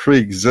were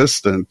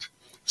pre-existent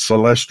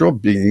celestial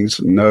beings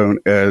known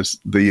as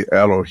the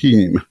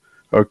Elohim.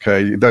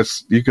 Okay,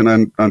 you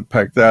can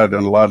unpack that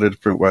in a lot of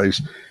different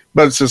ways,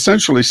 but it's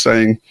essentially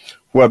saying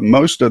what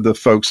most of the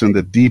folks in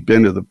the deep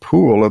end of the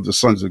pool of the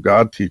Sons of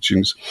God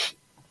teachings,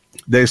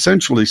 they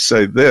essentially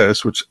say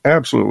this, which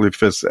absolutely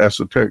fits the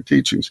esoteric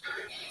teachings.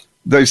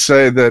 They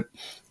say that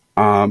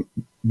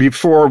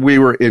before we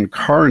were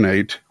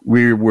incarnate,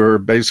 we were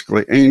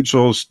basically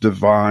angels,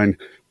 divine.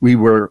 We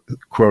were,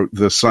 quote,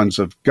 the sons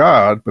of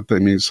God, but they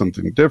mean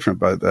something different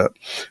by that.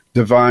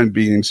 Divine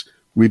beings.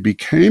 We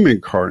became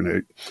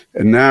incarnate,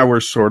 and now we're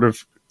sort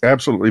of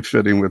absolutely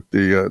fitting with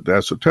the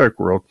esoteric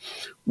world.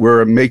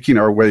 We're making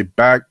our way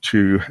back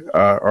to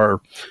our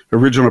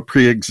original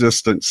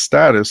pre-existent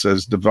status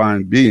as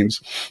divine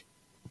beings.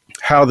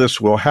 How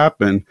this will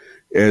happen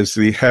is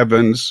the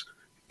heavens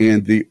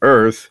and the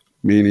earth,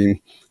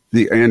 meaning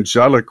the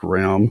angelic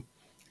realm,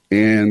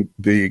 and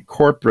the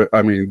corporate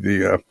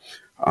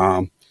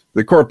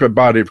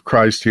body of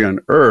Christ here on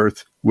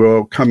earth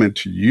will come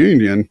into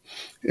union.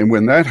 And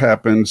when that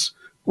happens,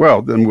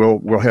 well, then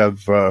we'll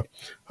have the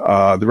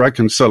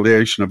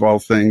reconciliation of all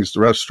things,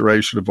 the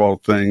restoration of all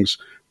things,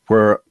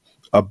 where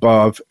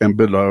above and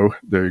below,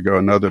 there you go,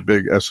 another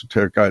big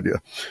esoteric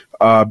idea,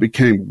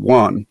 became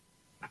one,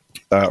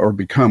 or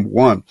become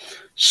one.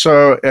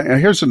 So, and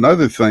here's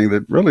another thing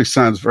that really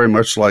sounds very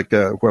much like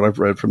what I've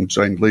read from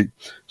Jane Lee.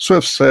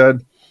 Swift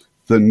said,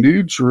 the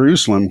New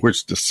Jerusalem,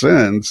 which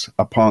descends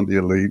upon the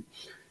elite,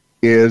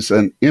 is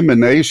an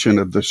emanation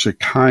of the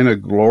Shekinah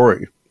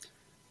glory.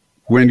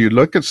 When you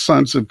look at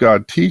Sons of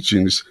God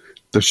teachings,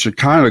 the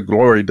Shekinah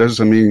glory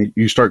doesn't mean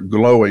you start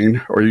glowing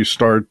or you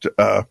start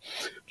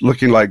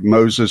looking like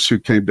Moses, who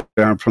came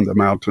down from the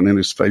mountain and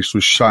his face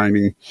was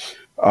shining.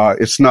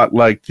 It's not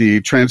like the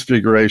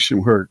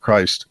Transfiguration where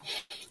Christ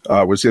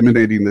was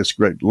emanating this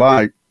great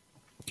light.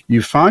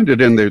 You find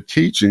it in their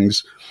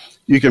teachings.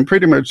 You can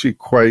pretty much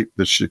equate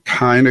the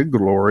Shekinah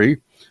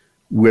glory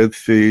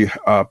with the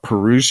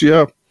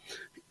parousia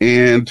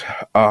and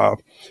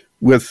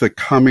with the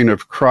coming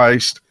of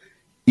Christ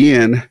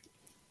in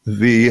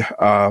the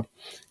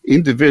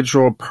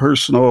individual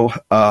personal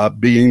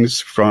beings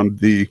from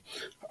the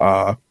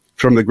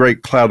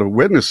great cloud of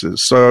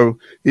witnesses. So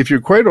if you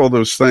equate all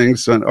those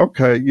things, then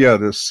okay, yeah,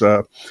 this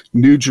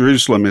New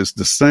Jerusalem is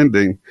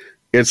descending.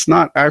 It's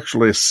not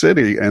actually a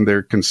city and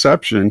their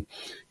conception.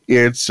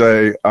 It's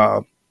a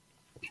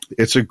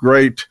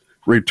great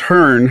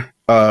return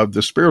of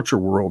the spiritual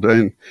world,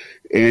 and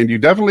you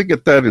definitely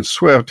get that in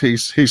Swift. He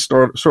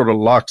sort of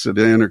locks it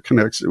in or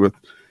connects it with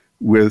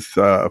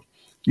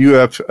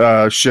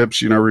UF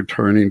ships,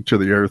 returning to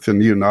the earth, and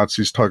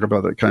neo-Nazis talk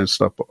about that kind of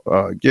stuff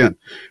again.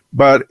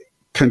 But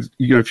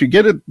if you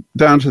get it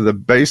down to the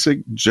basic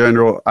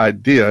general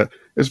idea,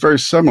 it's very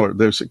similar.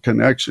 There's a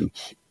connection,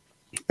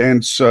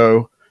 and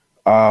so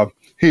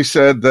he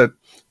said that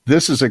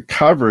this is a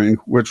covering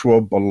which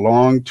will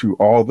belong to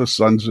all the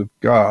sons of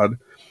God,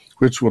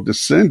 which will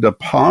descend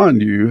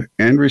upon you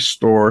and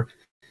restore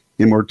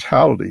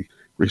immortality.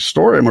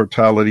 Restore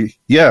immortality,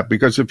 yeah,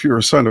 because if you're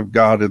a son of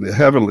God in the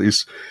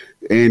heavenlies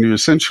and you're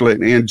essentially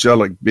an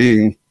angelic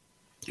being,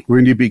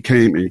 when you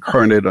became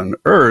incarnate on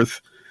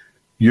earth,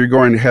 you're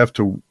going to have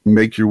to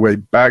make your way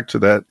back to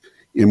that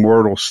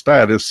immortal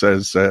status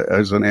as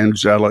an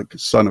angelic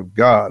son of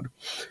God.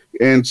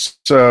 And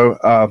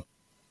so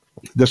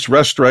this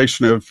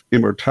restoration of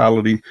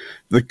immortality,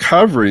 the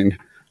covering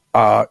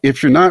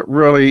if you're not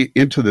really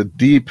into the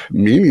deep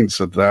meanings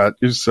of that,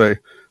 you say,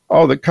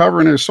 oh, the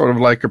covering is sort of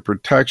like a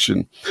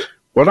protection.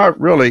 Well, not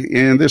really.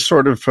 In this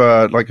sort of,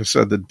 like I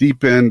said, the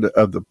deep end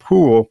of the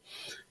pool,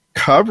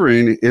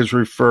 covering is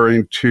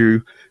referring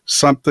to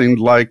something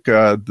like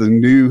the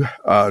new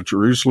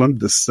Jerusalem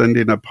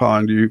descending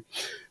upon you.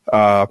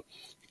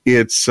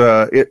 It's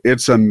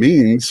a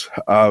means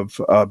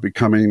of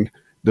becoming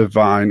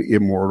divine,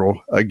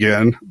 immortal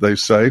again, they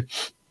say.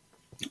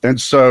 And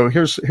so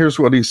here's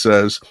what he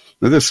says.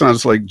 Now, this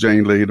sounds like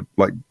Jane Lead,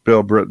 like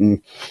Bill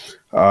Britton,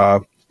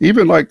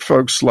 even like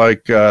folks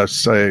like,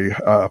 say,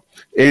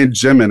 Ann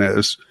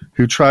Jimenez,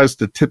 who tries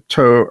to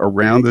tiptoe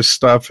around this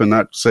stuff and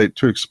not say it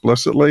too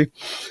explicitly.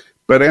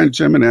 But Ann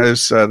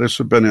Jimenez, this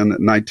would have been in the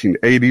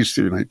 1980s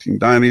through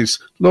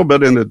 1990s, a little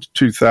bit in the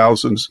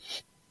 2000s.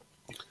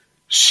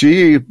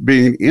 She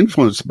being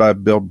influenced by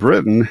Bill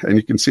Britton, and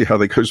you can see how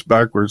that goes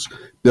backwards.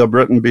 Bill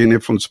Britton being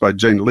influenced by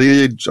Jane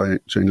Lead, Jane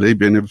Lead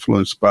being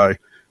influenced by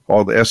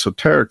all the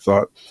esoteric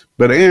thought.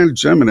 But Ann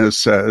Jimenez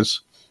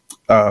says,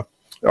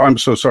 I'm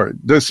so sorry.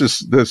 This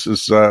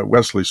is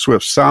Wesley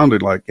Swift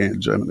sounding like Ann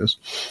Jimenez.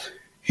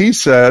 He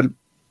said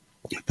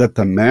that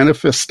the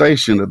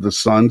manifestation of the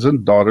sons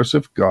and daughters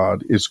of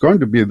God is going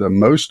to be the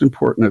most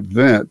important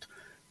event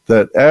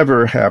that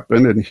ever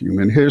happened in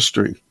human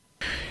history.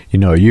 You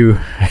know, you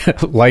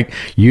like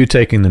you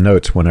taking the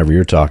notes whenever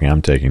you're talking,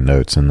 I'm taking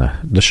notes. And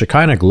the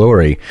Shekinah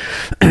glory,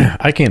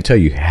 I can't tell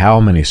you how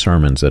many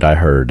sermons that I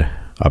heard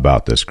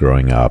about this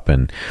growing up.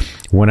 And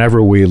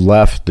whenever we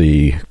left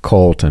the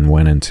cult and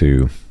went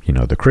into, you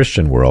know, the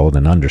Christian world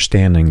and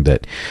understanding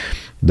that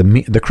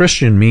the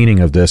Christian meaning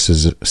of this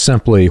is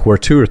simply where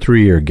 2 or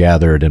 3 are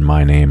gathered in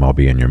my name, I'll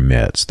be in your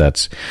midst.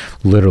 That's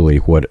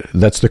literally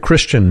that's the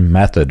Christian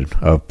method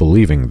of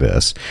believing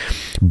this.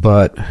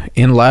 But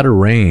in latter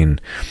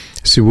rain,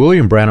 see,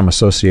 William Branham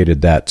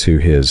associated that to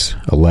his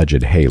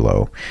alleged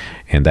halo.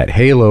 And that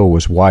halo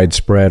was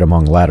widespread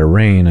among latter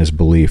rain as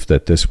belief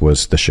that this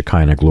was the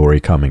Shekinah glory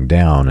coming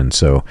down. And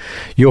so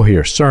you'll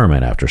hear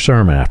sermon after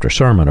sermon after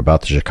sermon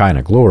about the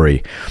Shekinah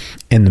glory.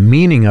 And the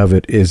meaning of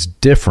it is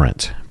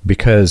different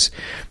because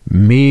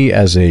me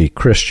as a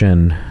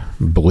Christian,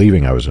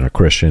 believing I was a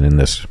Christian in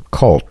this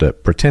cult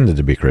that pretended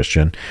to be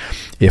Christian,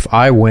 if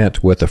I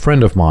went with a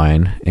friend of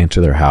mine into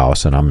their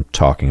house, and I'm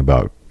talking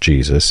about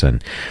Jesus,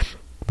 and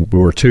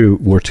we're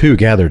two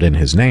gathered in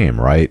his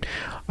name, right?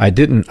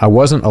 I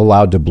wasn't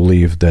allowed to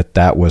believe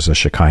that was a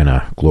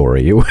Shekinah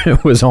glory.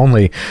 It was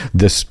only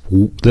this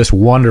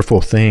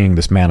wonderful thing,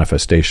 this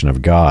manifestation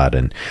of God.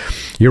 And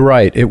you're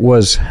right, it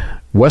was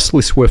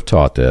Wesley Swift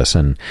taught this,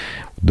 and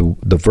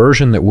the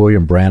version that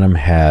William Branham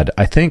had,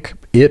 I think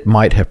it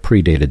might have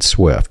predated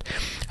Swift.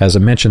 As I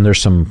mentioned, there's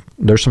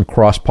some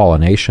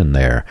cross-pollination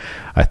there.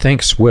 I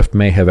think Swift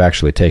may have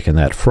actually taken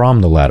that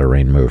from the latter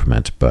rain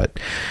movement, but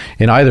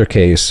in either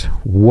case,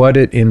 what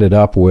it ended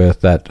up with,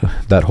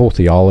 that whole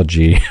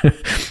theology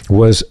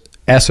was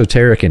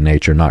esoteric in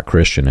nature, not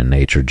Christian in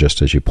nature,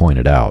 just as you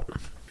pointed out.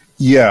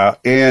 Yeah,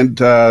 and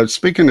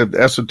speaking of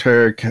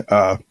esoteric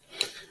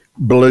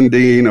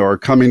blending or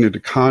coming into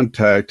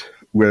contact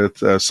with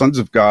sons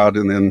of God,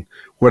 and then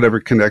whatever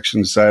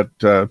connections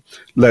that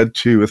led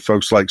to with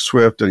folks like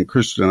Swift and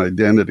Christian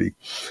identity.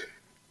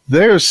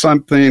 There's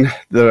something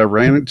that I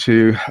ran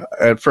into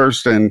at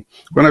first, and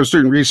when I was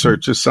doing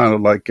research, it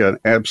sounded like an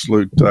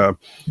absolute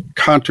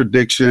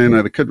contradiction,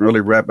 and I couldn't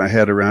really wrap my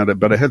head around it,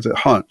 but I had a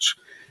hunch.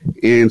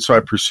 And so I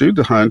pursued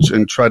the hunch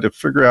and tried to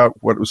figure out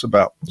what it was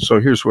about.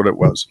 So here's what it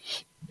was.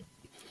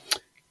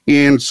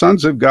 In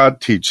Sons of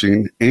God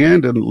teaching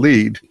and in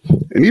Lead,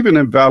 and even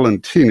in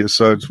Valentinus,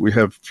 so we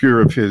have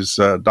fewer of his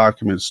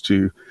documents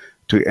to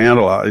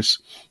analyze.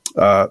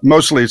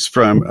 Mostly it's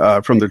from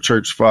the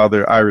church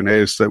father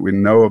Irenaeus that we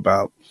know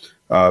about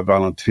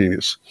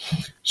Valentinus.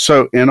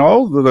 So in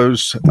all of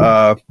those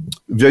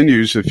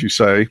venues, if you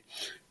say,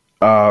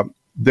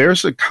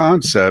 there's a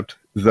concept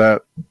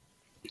that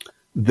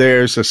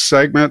there's a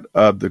segment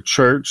of the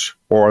church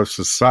or a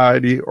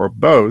society or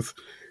both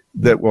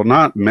that will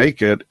not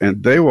make it,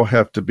 and they will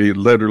have to be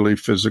literally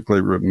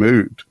physically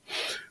removed.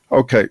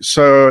 Okay,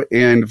 so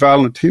in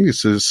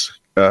Valentinus's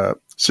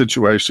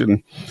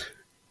situation,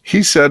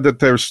 he said that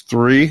there's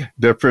 3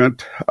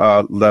 different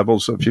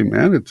levels of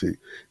humanity.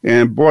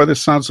 And boy,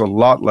 this sounds a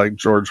lot like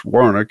George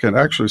Warnick, and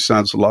actually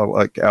sounds a lot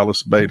like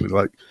Alice Bailey,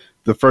 like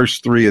the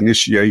first 3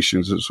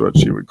 initiations is what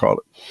she would call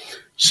it.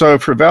 So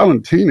for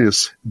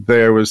Valentinus,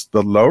 there was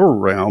the lower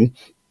realm,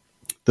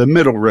 the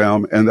middle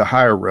realm, and the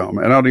higher realm.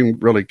 And I don't even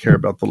really care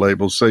about the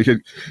labels. So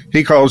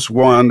he calls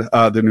one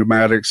the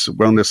pneumatics,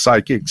 one the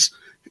psychics,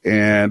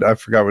 and I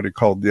forgot what he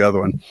called the other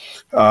one.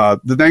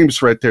 The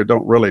names right there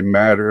don't really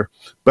matter,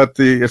 but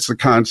it's the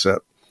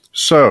concept.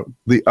 So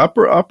the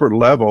upper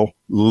level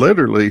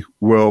literally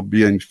will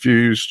be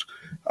infused,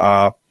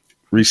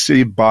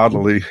 receive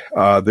bodily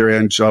their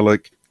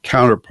angelic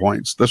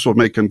counterpoints. This will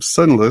make them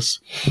sinless.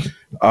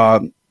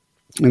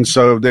 And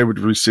so they would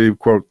receive,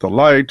 quote, the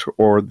light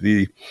or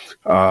the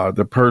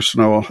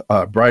personal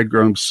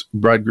bridegroom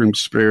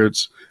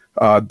spirits,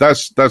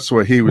 That's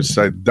what he would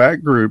say.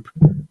 That group,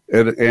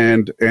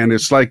 and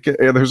it's like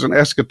there's an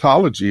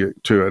eschatology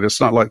to it.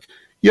 It's not like,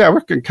 yeah,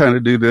 we can kind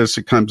of do this.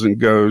 It comes and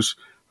goes.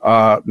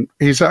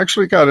 He's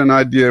actually got an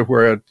idea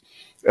where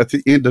at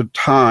the end of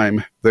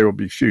time they will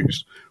be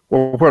fused.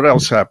 Well, what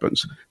else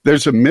happens?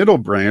 There's a middle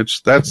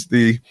branch. That's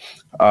the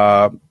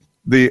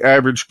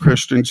average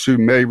Christians who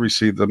may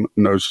receive the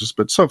gnosis,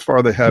 but so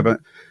far they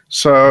haven't.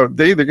 So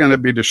they're either going to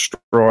be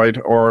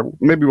destroyed, or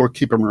maybe we'll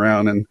keep them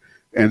around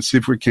and see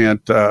if we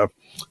can't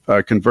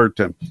convert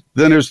them.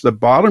 Then there's the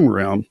bottom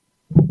realm,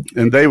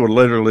 and they will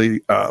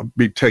literally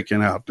be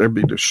taken out. They'll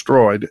be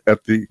destroyed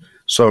at the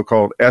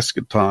so-called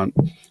eschaton,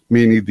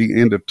 meaning the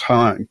end of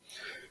time.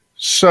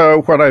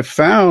 So what I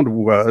found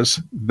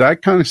was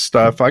that kind of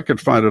stuff, I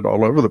could find it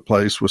all over the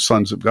place with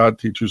Sons of God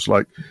teachers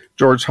like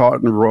George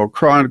Houghton, Royal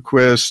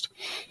Cronquist,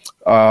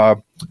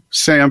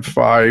 Sam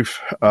Fife,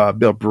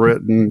 Bill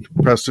Britton,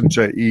 Preston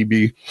J.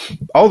 Eby.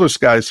 All those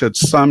guys had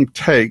some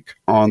take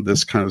on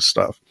this kind of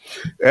stuff,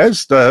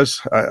 as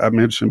does, I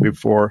mentioned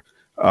before,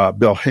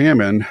 Bill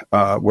Hammond,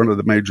 one of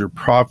the major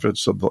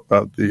prophets of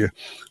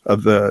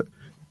the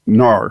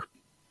NAR.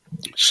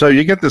 So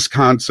you get this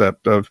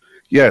concept of,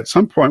 yeah, at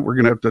some point we're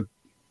going to have to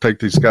take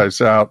these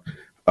guys out.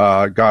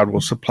 God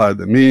will supply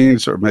the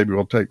means, or maybe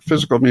we'll take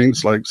physical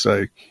means like,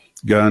 say,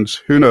 guns.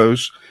 Who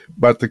knows?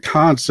 But the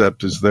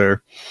concept is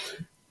there.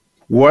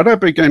 What I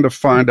began to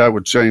find out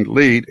with Jane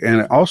Lead,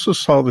 and I also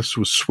saw this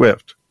with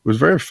Swift, was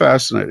very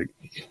fascinating.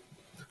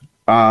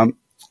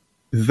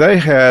 They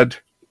had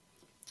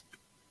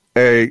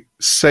a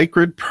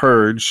sacred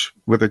purge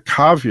with a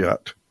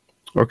caveat.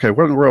 Okay,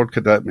 what in the world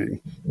could that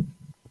mean?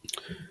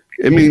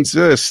 It means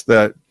this,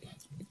 that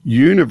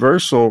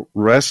universal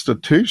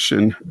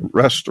restoration,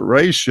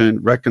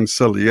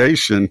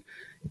 reconciliation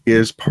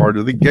is part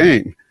of the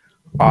game.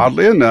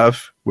 Oddly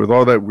enough, with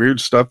all that weird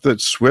stuff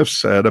that Swift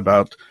said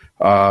about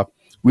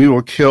we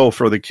will kill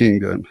for the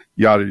kingdom,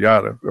 yada,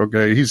 yada.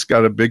 Okay, he's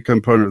got a big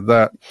component of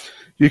that.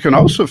 You can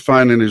also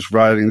find in his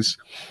writings,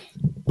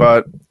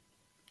 but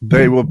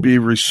they will be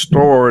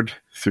restored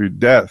through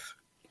death.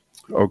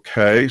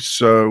 Okay,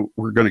 so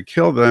we're going to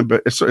kill them,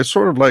 but it's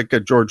sort of like a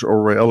George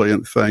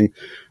Orwellian thing.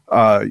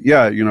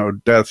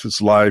 Death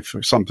is life,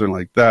 or something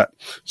like that.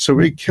 So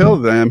we kill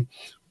them,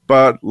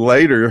 but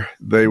later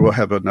they will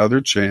have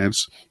another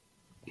chance.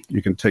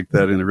 You can take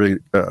that in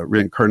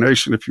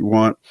reincarnation if you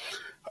want.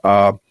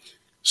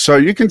 So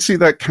you can see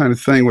that kind of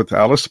thing with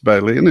Alice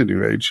Bailey in the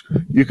New Age.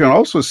 You can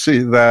also see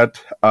that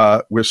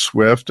with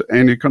Swift,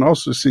 and you can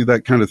also see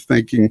that kind of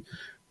thinking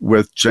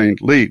with Jane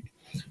Lead.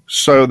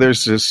 So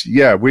there's this,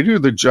 we do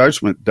the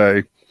Judgment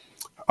Day,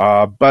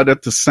 but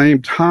at the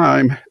same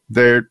time,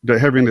 they're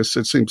having this,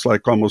 it seems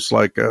like almost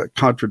like a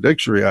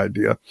contradictory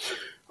idea,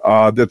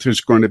 that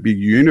there's going to be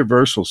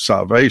universal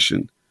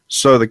salvation.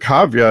 So the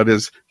caveat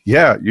is,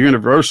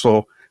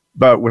 universal,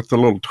 but with the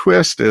little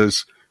twist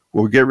is,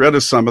 we'll get rid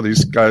of some of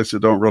these guys that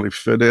don't really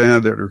fit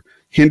in, that are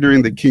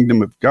hindering the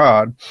kingdom of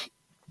God,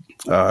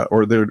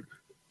 or they're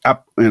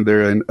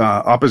in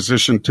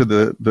opposition to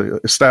the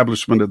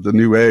establishment of the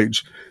New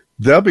Age.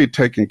 They'll be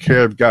taken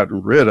care of,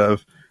 gotten rid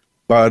of,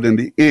 but in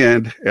the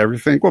end,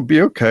 everything will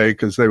be okay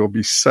because they will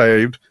be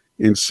saved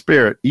in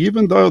spirit,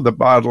 even though the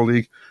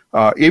body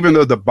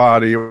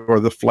or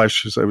the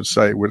flesh, as I would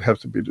say, would have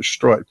to be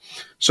destroyed.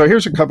 So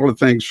here's a couple of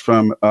things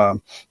from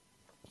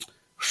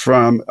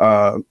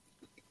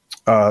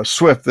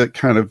Swift that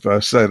kind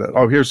of say that.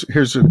 Oh,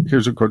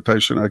 here's a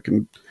quotation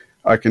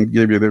I can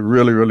give you that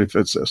really, really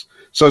fits this.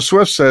 So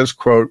Swift says,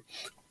 quote,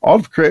 "All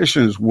of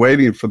creation is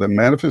waiting for the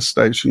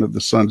manifestation of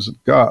the sons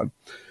of God,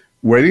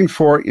 waiting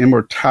for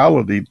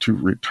immortality to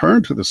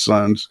return to the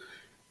sons,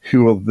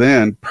 who will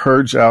then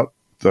purge out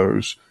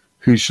those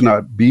who should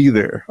not be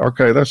there."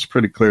 Okay, that's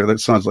pretty clear. That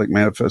sounds like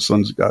manifest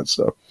sons of God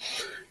stuff.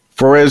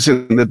 "For as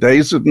in the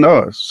days of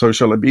Noah, so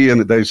shall it be in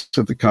the days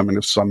of the coming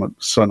of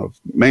Son of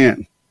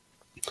Man.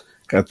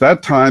 At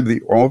that time,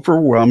 the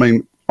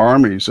overwhelming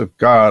armies of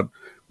God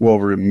will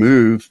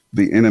remove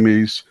the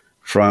enemies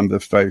from the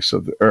face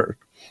of the earth.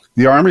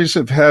 The armies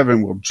of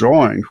heaven will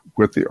join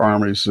with the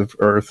armies of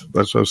earth."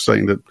 That's what I was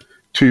saying, that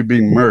two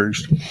being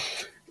merged.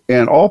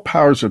 "And all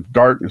powers of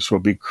darkness will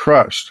be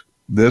crushed.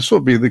 This will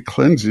be the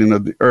cleansing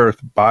of the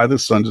earth by the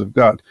sons of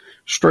God."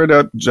 Straight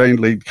up Jane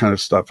Lead kind of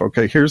stuff.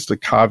 Okay, here's the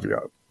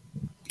caveat.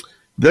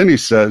 Then he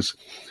says,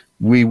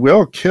 "We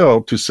will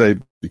kill to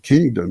save the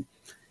kingdom.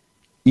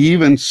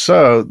 Even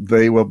so,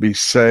 they will be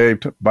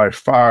saved by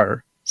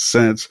fire,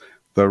 since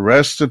the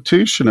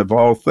restitution of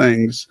all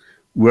things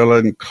will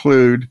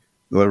include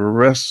the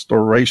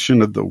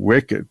restoration of the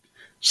wicked."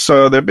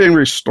 So they're being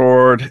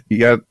restored,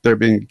 yet they're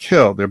being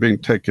killed. They're being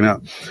taken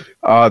out.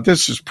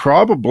 This is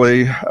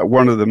probably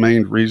one of the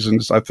main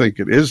reasons, I think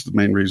it is the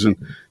main reason,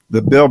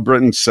 that Bill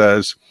Britton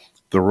says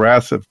the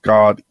wrath of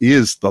God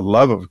is the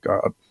love of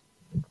God.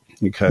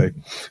 Okay.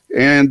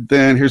 And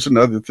then here's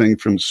another thing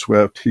from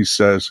Swift. He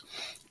says,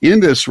 "In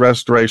this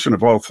restoration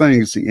of all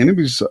things, the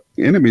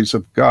enemies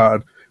of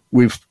God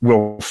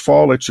will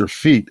fall at your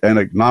feet and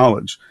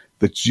acknowledge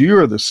that you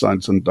are the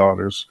sons and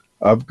daughters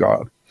of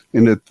God.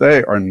 and that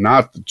they are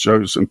not the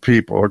chosen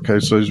people. Okay,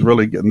 so he's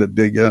really getting to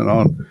dig in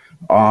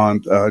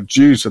on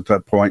Jews at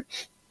that point.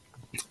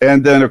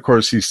 And then, of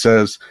course, he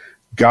says,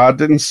 God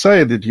didn't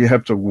say that you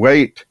have to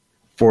wait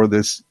for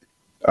this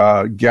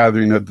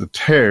gathering of the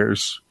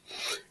tares,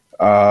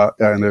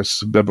 and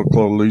it's a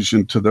biblical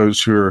allusion to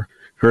those who are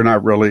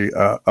not really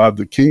of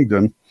the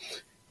kingdom.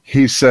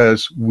 He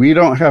says, we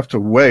don't have to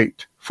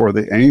wait for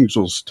the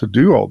angels to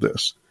do all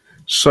this.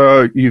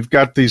 So you've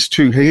got these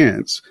two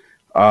hands,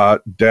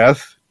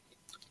 death,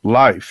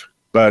 life,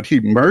 but he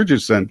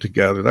merges them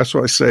together. That's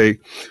why I say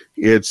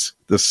it's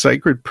the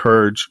sacred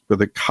purge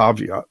with a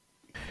caveat.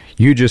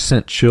 You just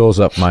sent chills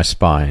up my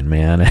spine,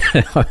 man.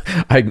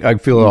 I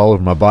feel it all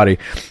over my body.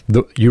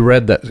 You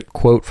read that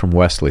quote from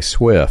Wesley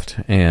Swift,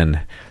 and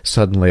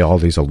suddenly all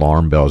these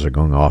alarm bells are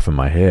going off in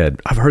my head.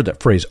 I've heard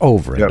that phrase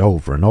over and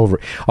over and over.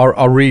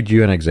 I'll read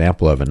you an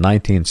example of it. May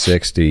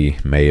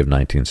of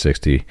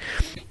 1960,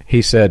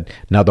 he said,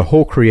 "Now the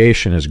whole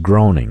creation is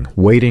groaning,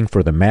 waiting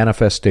for the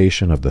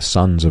manifestation of the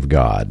sons of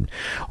God."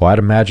 Well, I'd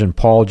imagine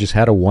Paul just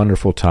had a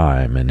wonderful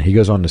time, and he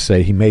goes on to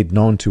say, he made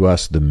known to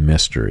us the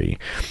mystery.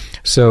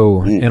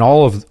 So in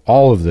all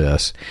of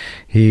this,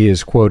 he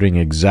is quoting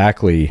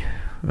exactly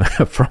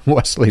from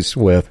Wesley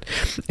Swift,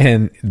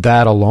 and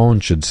that alone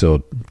should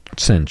still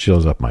send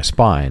chills up my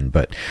spine.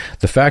 But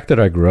the fact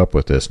that I grew up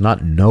with this,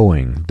 not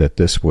knowing that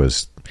this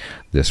was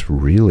this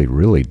really,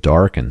 really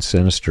dark and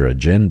sinister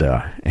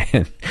agenda,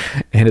 and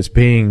it's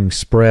being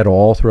spread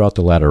all throughout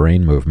the Latter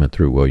Rain movement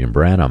through William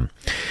Branham,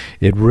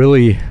 it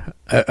really,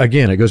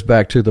 again, it goes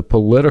back to the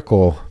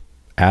political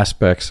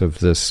aspects of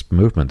this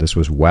movement. This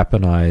was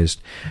weaponized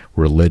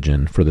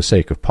religion for the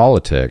sake of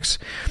politics.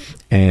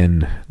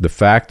 And the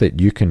fact that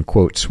you can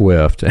quote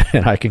Swift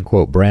and I can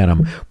quote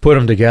Branham, put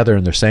them together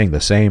and they're saying the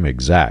same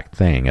exact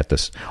thing at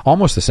this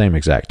almost the same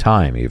exact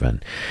time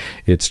even,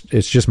 it's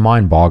just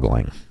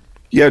mind-boggling.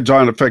 Yeah,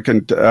 John, if I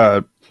can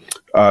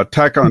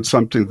tack on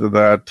something to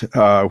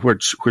that,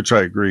 which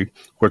I agree,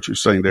 what you're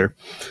saying there.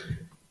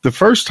 The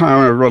first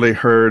time I really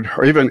heard,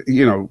 or even,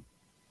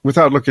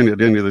 without looking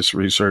at any of this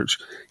research,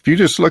 if you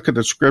just look at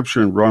the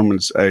scripture in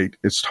Romans 8,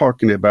 it's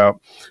talking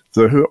about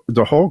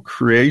the whole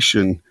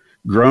creation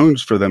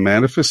groans for the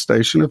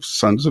manifestation of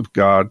sons of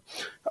God,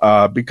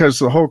 because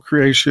the whole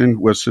creation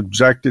was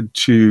subjected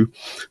to,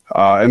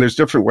 and there's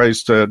different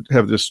ways to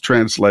have this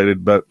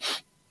translated, but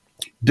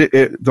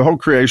the whole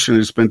creation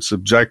has been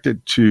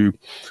subjected to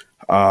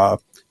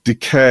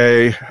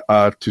decay,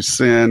 to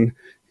sin,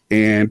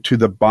 and to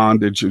the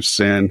bondage of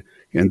sin.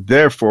 And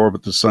therefore,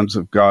 with the sons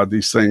of God,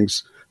 these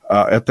things,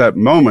 at that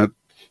moment,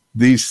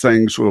 these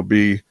things will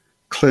be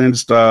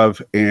cleansed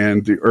of,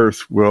 and the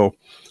earth will,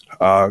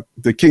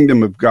 the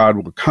kingdom of God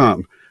will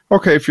come.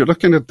 Okay, if you're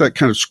looking at that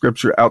kind of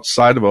scripture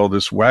outside of all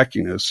this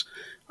wackiness,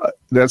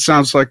 that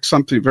sounds like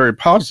something very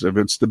positive.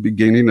 It's the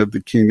beginning of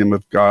the kingdom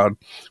of God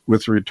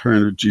with the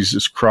return of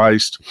Jesus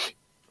Christ.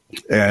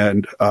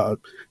 And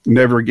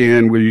never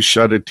again will you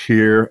shed a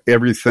tear.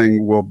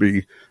 Everything will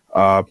be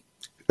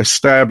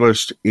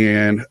established,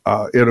 and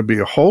it'll be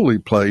a holy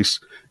place.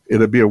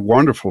 It'll be a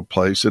wonderful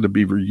place. It'll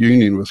be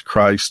reunion with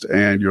Christ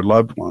and your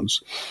loved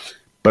ones.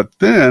 But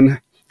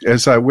then,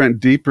 as I went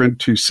deeper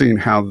into seeing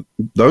how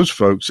those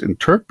folks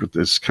interpret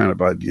this kind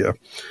of idea,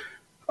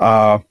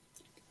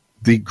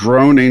 the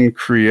groaning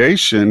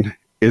creation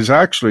is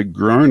actually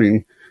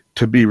groaning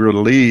to be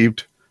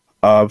relieved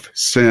of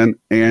sin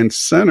and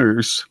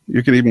sinners.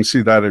 You can even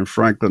see that in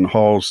Franklin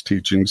Hall's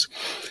teachings,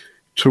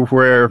 to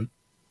where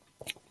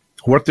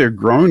what they're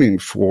groaning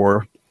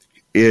for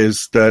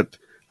is that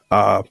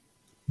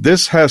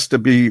this has to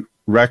be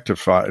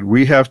rectified.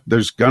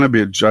 There's going to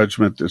be a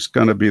judgment. There's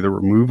going to be the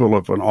removal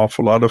of an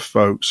awful lot of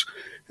folks,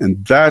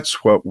 and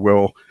that's what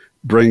will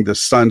bring the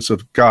sons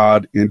of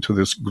God into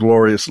this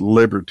glorious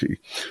liberty.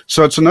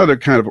 So it's another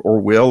kind of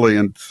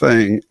Orwellian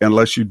thing,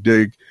 unless you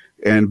dig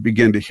and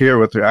begin to hear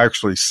what they're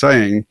actually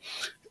saying.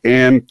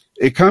 And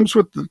it comes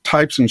with the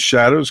types and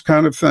shadows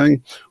kind of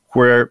thing,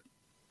 where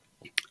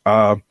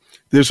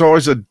there's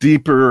always a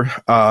deeper,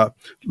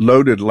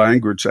 loaded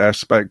language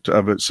aspect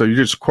of it. So you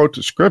just quote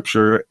the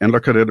scripture and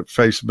look at it at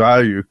face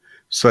value,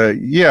 say,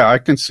 yeah, I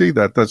can see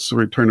that. That's the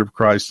return of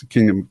Christ, the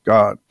kingdom of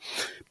God.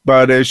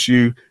 But as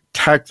you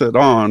tack that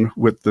on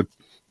with the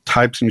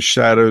types and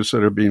shadows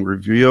that are being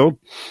revealed,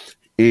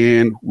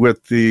 and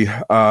with the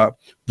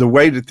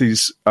way that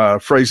these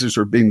phrases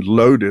are being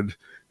loaded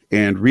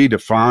and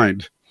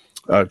redefined,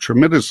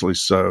 tremendously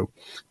so,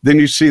 then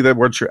you see that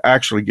what you're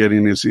actually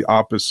getting is the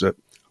opposite,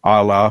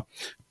 a la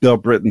Bill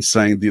Britton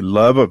saying the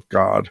love of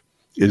God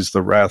is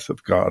the wrath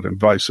of God, and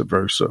vice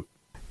versa.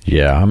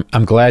 Yeah,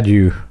 I'm glad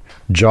you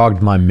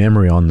jogged my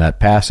memory on that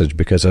passage,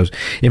 because I was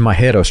in my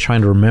head, I was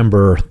trying to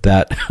remember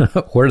that,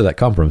 where did that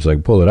come from, so I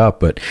can pull it up.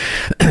 But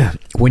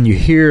when you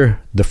hear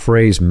the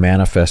phrase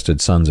manifested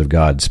sons of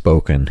God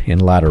spoken in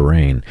Latter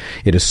Rain,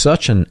 it is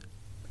such an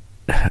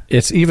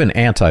it's even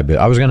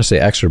I was going to say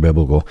extra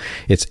biblical.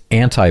 It's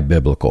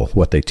anti-biblical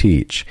what they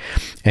teach.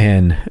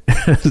 And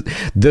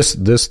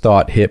this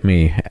thought hit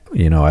me,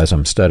 as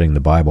I'm studying the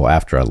Bible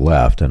after I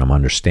left, and I'm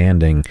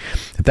understanding.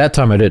 At that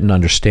time, I didn't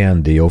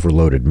understand the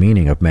overloaded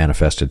meaning of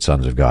manifested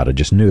sons of God. I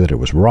just knew that it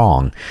was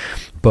wrong.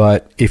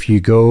 But if you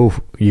go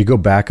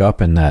back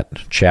up in that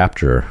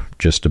chapter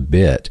just a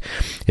bit,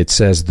 it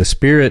says, "The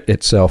Spirit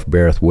itself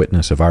beareth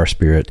witness of our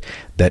spirit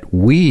that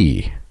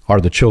we are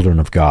the children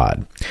of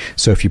God."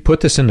 So if you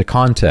put this into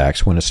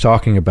context, when it's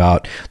talking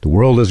about the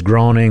world is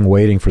groaning,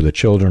 waiting for the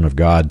children of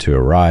God to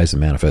arise, the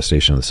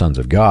manifestation of the sons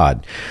of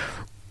God,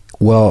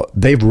 well,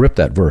 they've ripped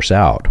that verse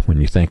out when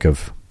you think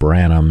of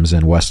Branham's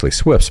and Wesley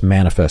Swift's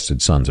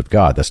manifested sons of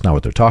God. That's not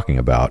what they're talking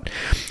about.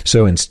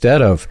 So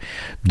instead of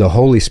the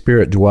Holy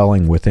Spirit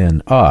dwelling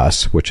within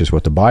us, which is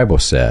what the Bible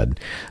said,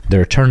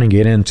 they're turning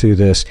it into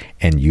this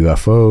and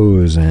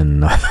UFOs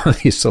and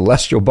these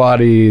celestial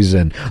bodies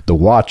and the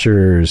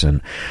Watchers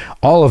and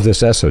all of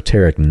this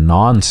esoteric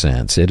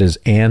nonsense. It is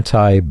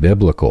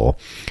anti-biblical.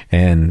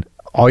 And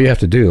all you have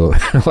to do,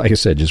 like I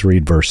said, just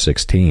read verse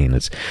 16.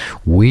 It's,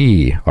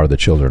 we are the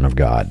children of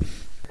God.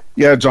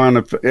 Yeah, John,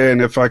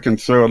 if I can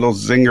throw a little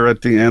zinger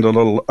at the end, a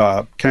little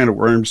can of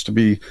worms to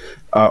be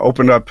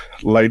opened up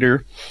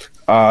later.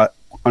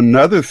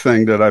 Another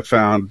thing that I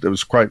found that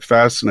was quite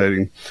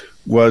fascinating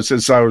was,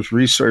 as I was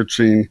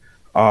researching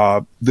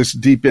this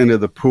deep into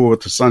the pool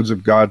with the Sons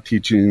of God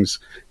teachings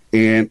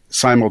and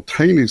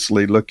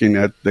simultaneously looking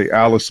at the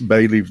Alice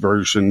Bailey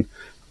version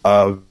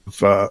of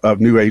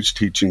New Age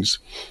teachings,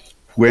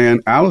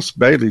 when Alice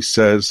Bailey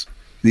says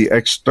the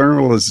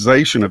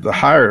externalization of the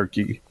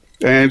hierarchy,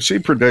 and she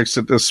predicts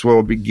that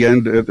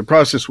the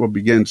process will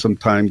begin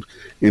sometime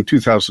in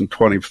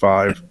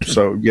 2025.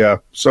 So, yeah,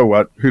 so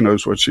what? Who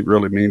knows what she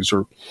really means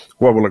or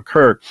what will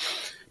occur.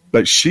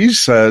 But she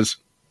says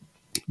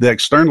the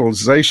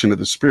externalization of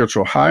the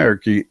spiritual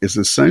hierarchy is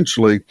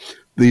essentially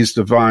these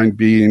divine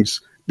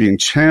beings being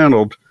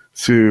channeled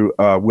through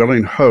a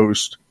willing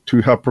host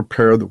to help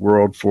prepare the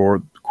world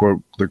for,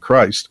 quote, the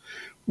Christ.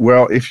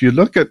 Well, if you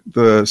look at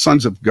the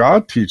Sons of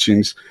God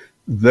teachings,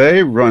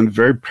 they run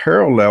very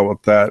parallel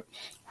with that,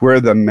 where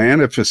the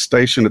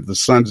manifestation of the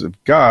sons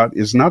of God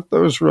is not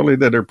those really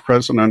that are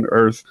present on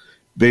earth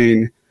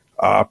being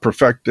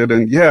perfected.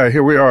 And yeah,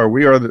 here we are.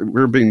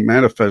 We're being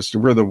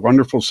manifested. We're the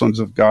wonderful sons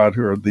of God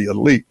who are the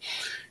elite.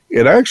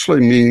 It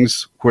actually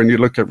means, when you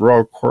look at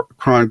Royal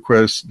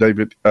Cronquist,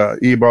 David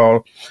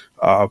Ebal,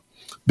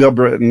 Bill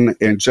Britton,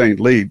 and Jane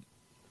Lead,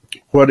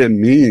 what it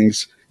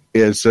means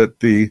is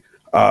that the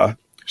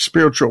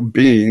spiritual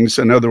beings,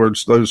 in other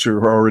words, those who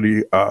are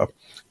already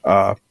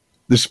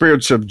the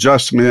spirits of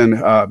just men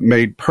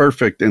made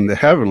perfect in the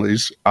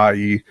heavenlies,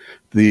 i.e.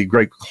 the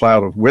great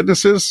cloud of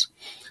witnesses,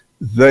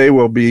 they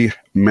will be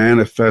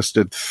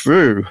manifested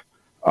through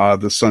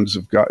the sons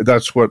of God.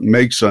 That's what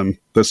makes them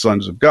the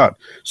sons of God.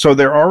 So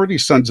they're already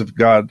sons of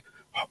God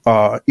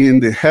in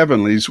the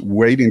heavenlies,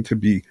 waiting to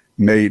be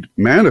made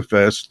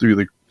manifest through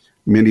the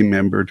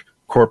many-membered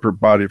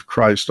corporate body of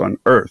Christ on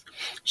earth.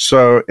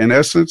 So in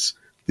essence,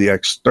 the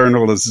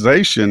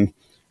externalization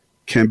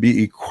can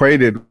be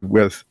equated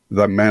with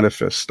the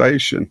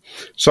manifestation.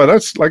 So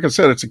that's, like I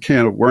said, it's a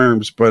can of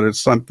worms, but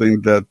it's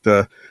something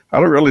that I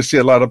don't really see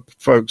a lot of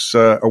folks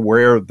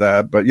aware of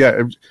that. But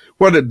yeah,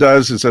 what it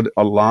does is it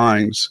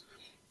aligns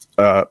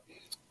the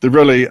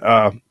really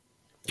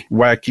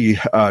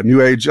wacky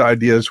New Age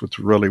ideas with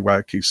really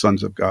wacky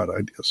Sons of God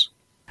ideas.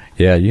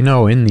 Yeah,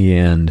 in the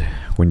end,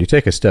 when you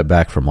take a step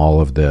back from all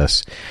of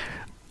this,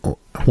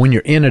 when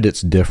you're in it,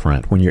 it's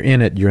different. When you're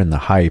in it, you're in the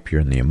hype,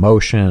 you're in the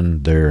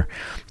emotion. They're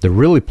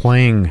really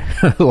playing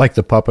like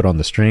the puppet on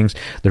the strings.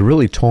 They're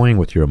really toying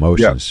with your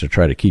emotions to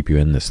try to keep you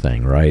in this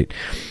thing, right?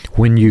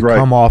 When you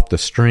come off the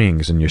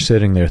strings and you're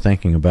sitting there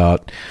thinking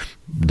about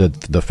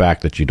the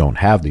fact that you don't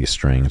have these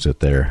strings, that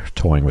they're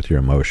toying with your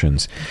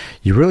emotions,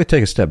 you really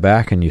take a step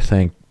back and you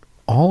think,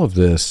 all of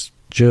this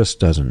just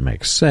doesn't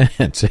make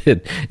sense.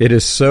 It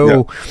is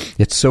so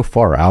it's so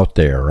far out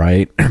there,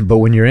 right? But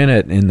when you're in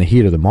it in the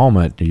heat of the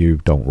moment, you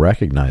don't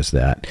recognize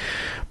that.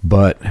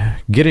 But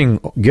getting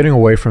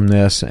away from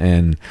this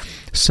and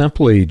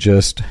simply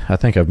just, I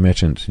think I've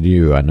mentioned to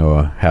you, I know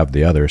I have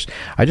the others,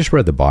 I just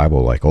read the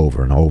Bible like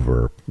over and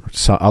over.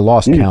 So I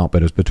lost count,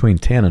 but it's between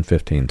 10 and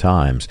 15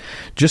 times.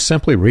 Just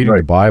simply reading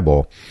the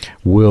Bible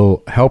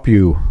will help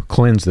you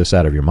cleanse this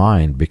out of your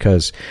mind,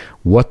 because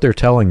what they're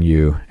telling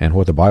you and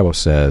what the Bible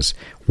says,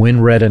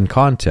 when read in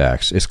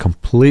context, is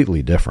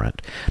completely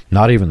different.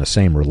 Not even the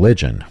same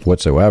religion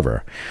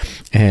whatsoever.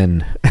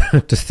 And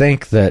to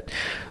think that,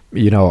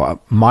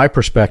 my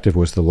perspective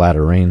was the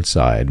latter rain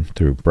side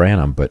through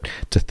Branham, but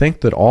to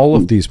think that all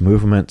of these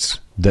movements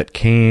that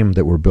came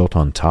that were built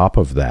on top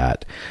of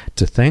that,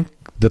 to think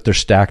that they're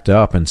stacked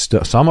up and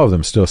some of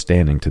them still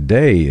standing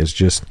today is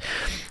just,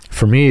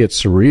 for me,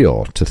 it's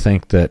surreal to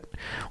think that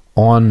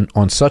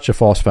on such a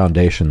false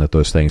foundation that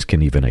those things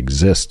can even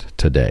exist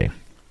today.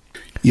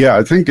 Yeah,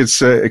 I think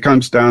it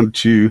comes down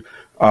to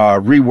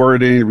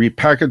rewording,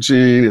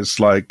 repackaging. It's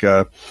like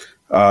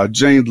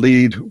Jane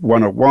Lead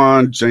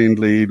 101, Jane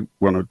Lead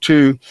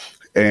 102,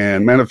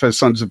 and Manifest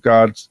Sons of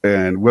God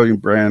and William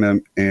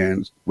Branham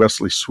and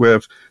Wesley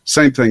Swift.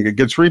 Same thing. It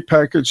gets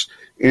repackaged.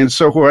 And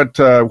so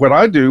what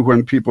I do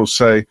when people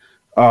say,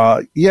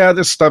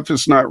 this stuff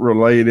is not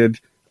related,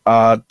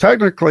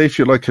 technically, if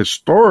you look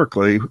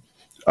historically,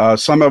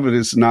 some of it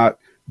is not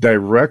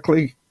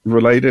directly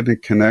related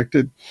and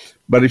connected.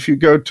 But if you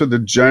go to the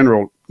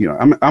general,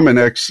 I'm an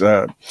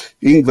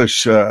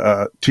ex-English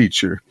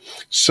teacher.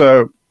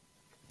 So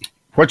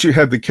what you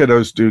have the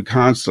kiddos do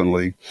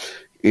constantly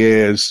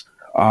is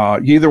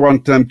you either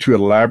want them to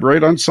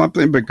elaborate on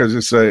something because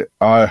they say,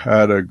 I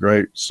had a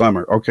great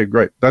summer. Okay,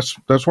 great. That's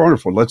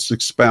wonderful. Let's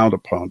expound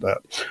upon that.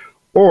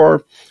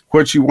 Or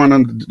what you want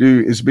them to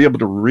do is be able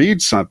to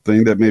read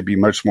something that may be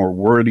much more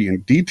wordy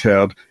and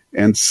detailed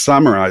and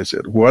summarize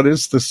it. What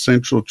is the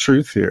central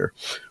truth here?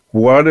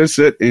 What is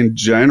it in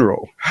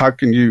general? How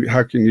can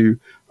you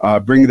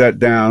bring that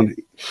down?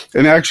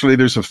 And actually,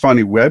 there's a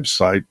funny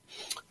website.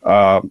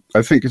 I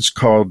think it's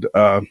called,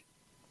 I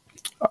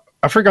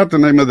forgot the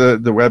name of the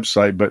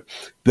website, but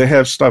they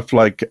have stuff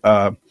like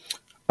they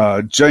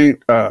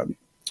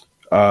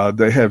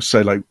have,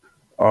 say, like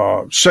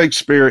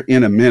Shakespeare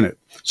in a minute.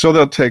 So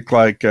they'll take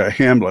like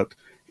Hamlet,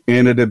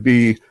 and it'd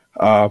be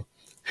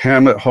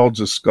Hamlet holds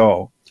a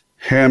skull,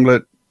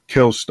 Hamlet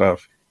kills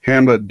stuff,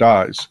 Hamlet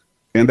dies,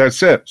 and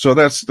that's it. So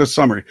that's the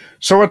summary.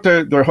 So what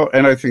they're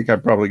and I think I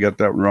probably got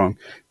that wrong,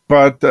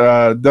 but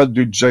they'll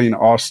do Jane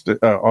Austen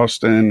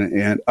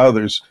and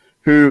others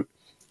who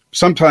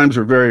sometimes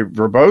are very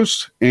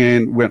verbose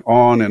and went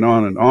on and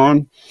on and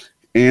on.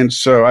 And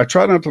so I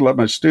try not to let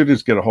my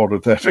students get a hold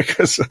of that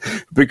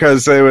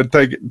because they would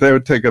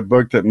take a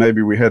book that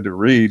maybe we had to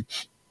read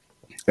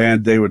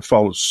and they would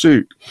follow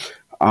suit.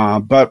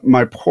 But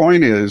my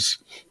point is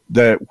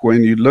that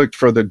when you look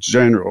for the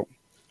general,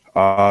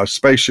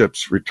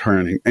 spaceships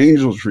returning,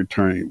 angels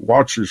returning,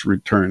 watchers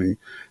returning,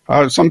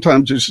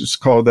 sometimes it's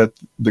just called that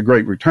the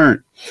Great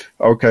Return.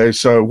 Okay,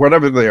 so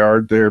whatever they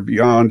are, they're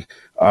beyond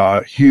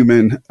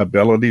human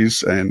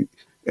abilities and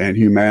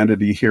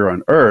humanity here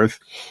on Earth.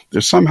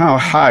 They're somehow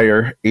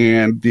higher,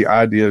 and the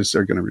idea is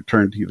they're going to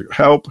return to either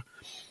help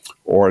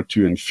or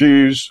to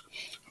infuse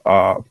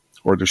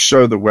or to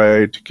show the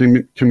way,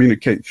 to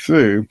communicate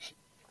through.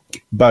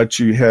 But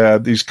you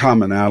have these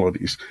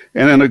commonalities.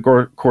 And then,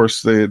 of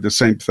course, the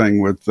same thing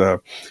with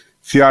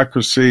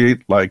theocracy,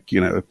 like,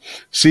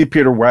 C.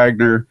 Peter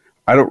Wagner.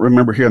 I don't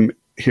remember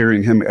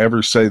hearing him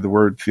ever say the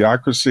word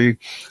theocracy.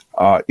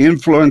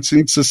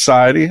 Influencing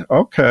society,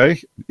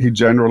 okay. He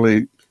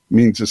generally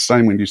means the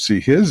same when you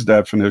see his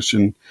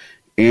definition.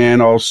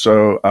 And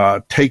also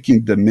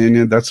taking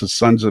dominion, that's a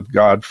Sons of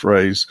God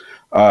phrase.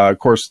 Of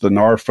course, the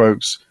NAR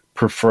folks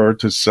prefer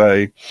to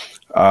say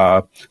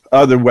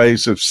other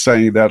ways of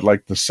saying that,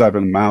 like the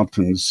 7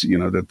 mountains,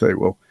 that they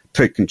will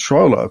take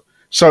control of.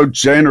 So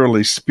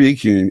generally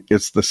speaking,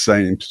 it's the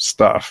same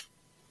stuff.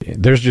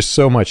 There's just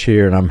so much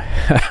here, and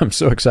I'm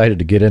so excited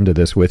to get into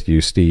this with you,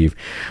 Steve.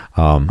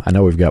 I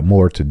know we've got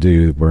more to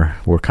do.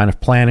 We're kind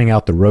of planning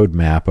out the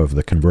roadmap of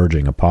the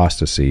Converging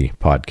Apostasy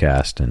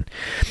podcast, and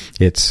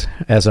it's,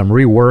 as I'm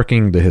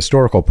reworking the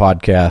historical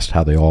podcast,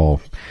 how they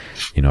all,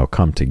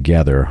 come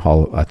together.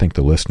 I think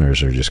the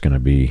listeners are just going to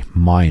be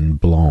mind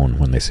blown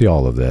when they see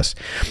all of this.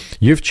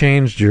 You've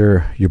changed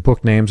your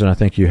book names, and I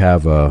think you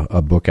have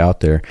a book out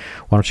there.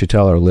 Why don't you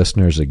tell our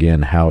listeners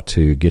again how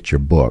to get your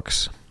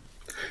books?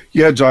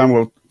 Yeah, John.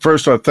 Well,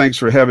 first off, thanks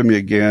for having me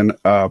again.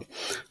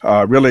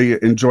 Really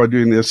enjoy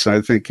doing this. And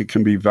I think it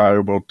can be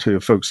valuable to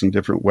folks in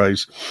different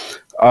ways.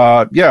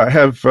 I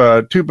have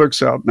 2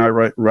 books out now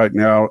right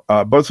now.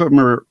 Both of them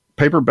are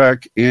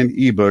paperback and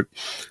ebook.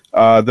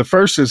 The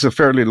first is a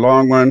fairly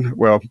long one,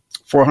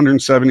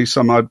 470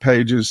 some odd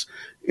pages,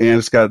 and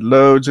it's got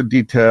loads of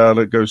detail.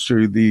 It goes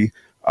through the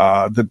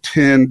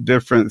 10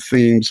 different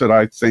themes that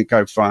I think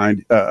I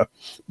find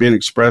being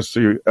expressed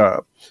through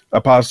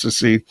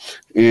apostasy.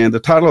 And the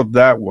title of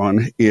that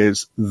one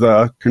is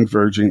The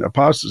Converging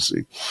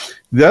Apostasy.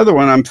 The other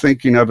one I'm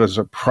thinking of as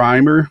a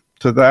primer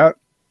to that,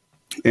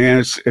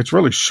 and it's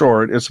really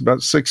short. It's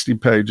about 60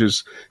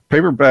 pages,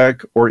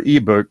 paperback or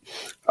ebook.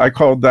 I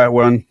called that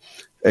one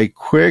A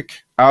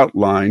Quick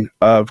Outline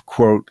of,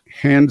 quote,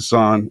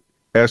 Hands-on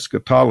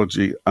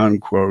Eschatology,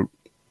 unquote,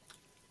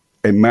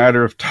 A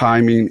Matter of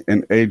Timing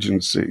and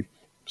Agency.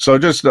 So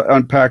just to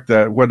unpack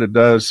that, what it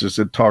does is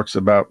it talks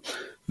about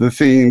the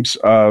themes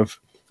of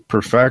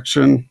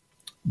perfection,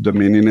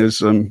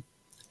 dominionism,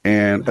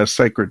 and a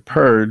sacred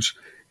purge.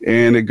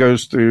 And it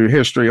goes through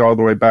history all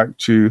the way back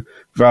to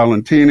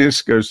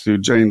Valentinus, goes through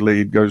Jane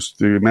Lead, goes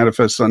through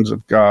Manifest Sons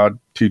of God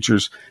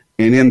teachers,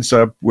 and ends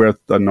up with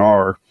the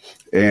NAR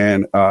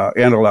and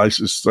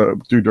analyzes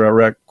through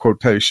direct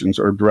quotations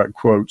or direct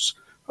quotes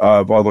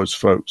of all those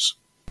folks.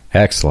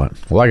 Excellent.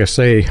 Well, like I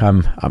say,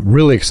 I'm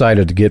really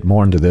excited to get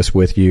more into this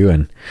with you,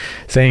 and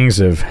things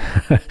have.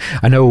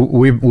 I know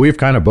we've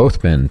kind of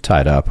both been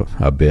tied up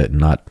a bit, and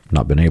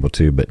not been able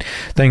to, but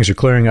things are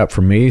clearing up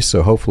for me.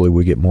 So hopefully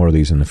we get more of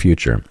these in the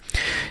future.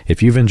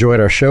 If you've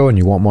enjoyed our show and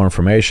you want more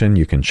information,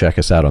 you can check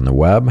us out on the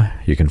web.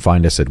 You can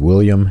find us at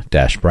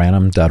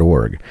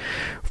william-branham.org.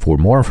 For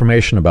more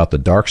information about the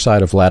dark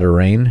side of Latter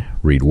Rain,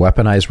 read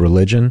Weaponized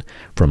Religion,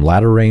 From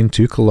Latter Rain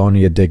to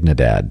Colonia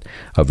Dignidad,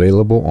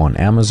 available on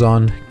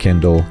Amazon,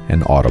 Kindle,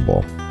 and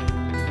Audible.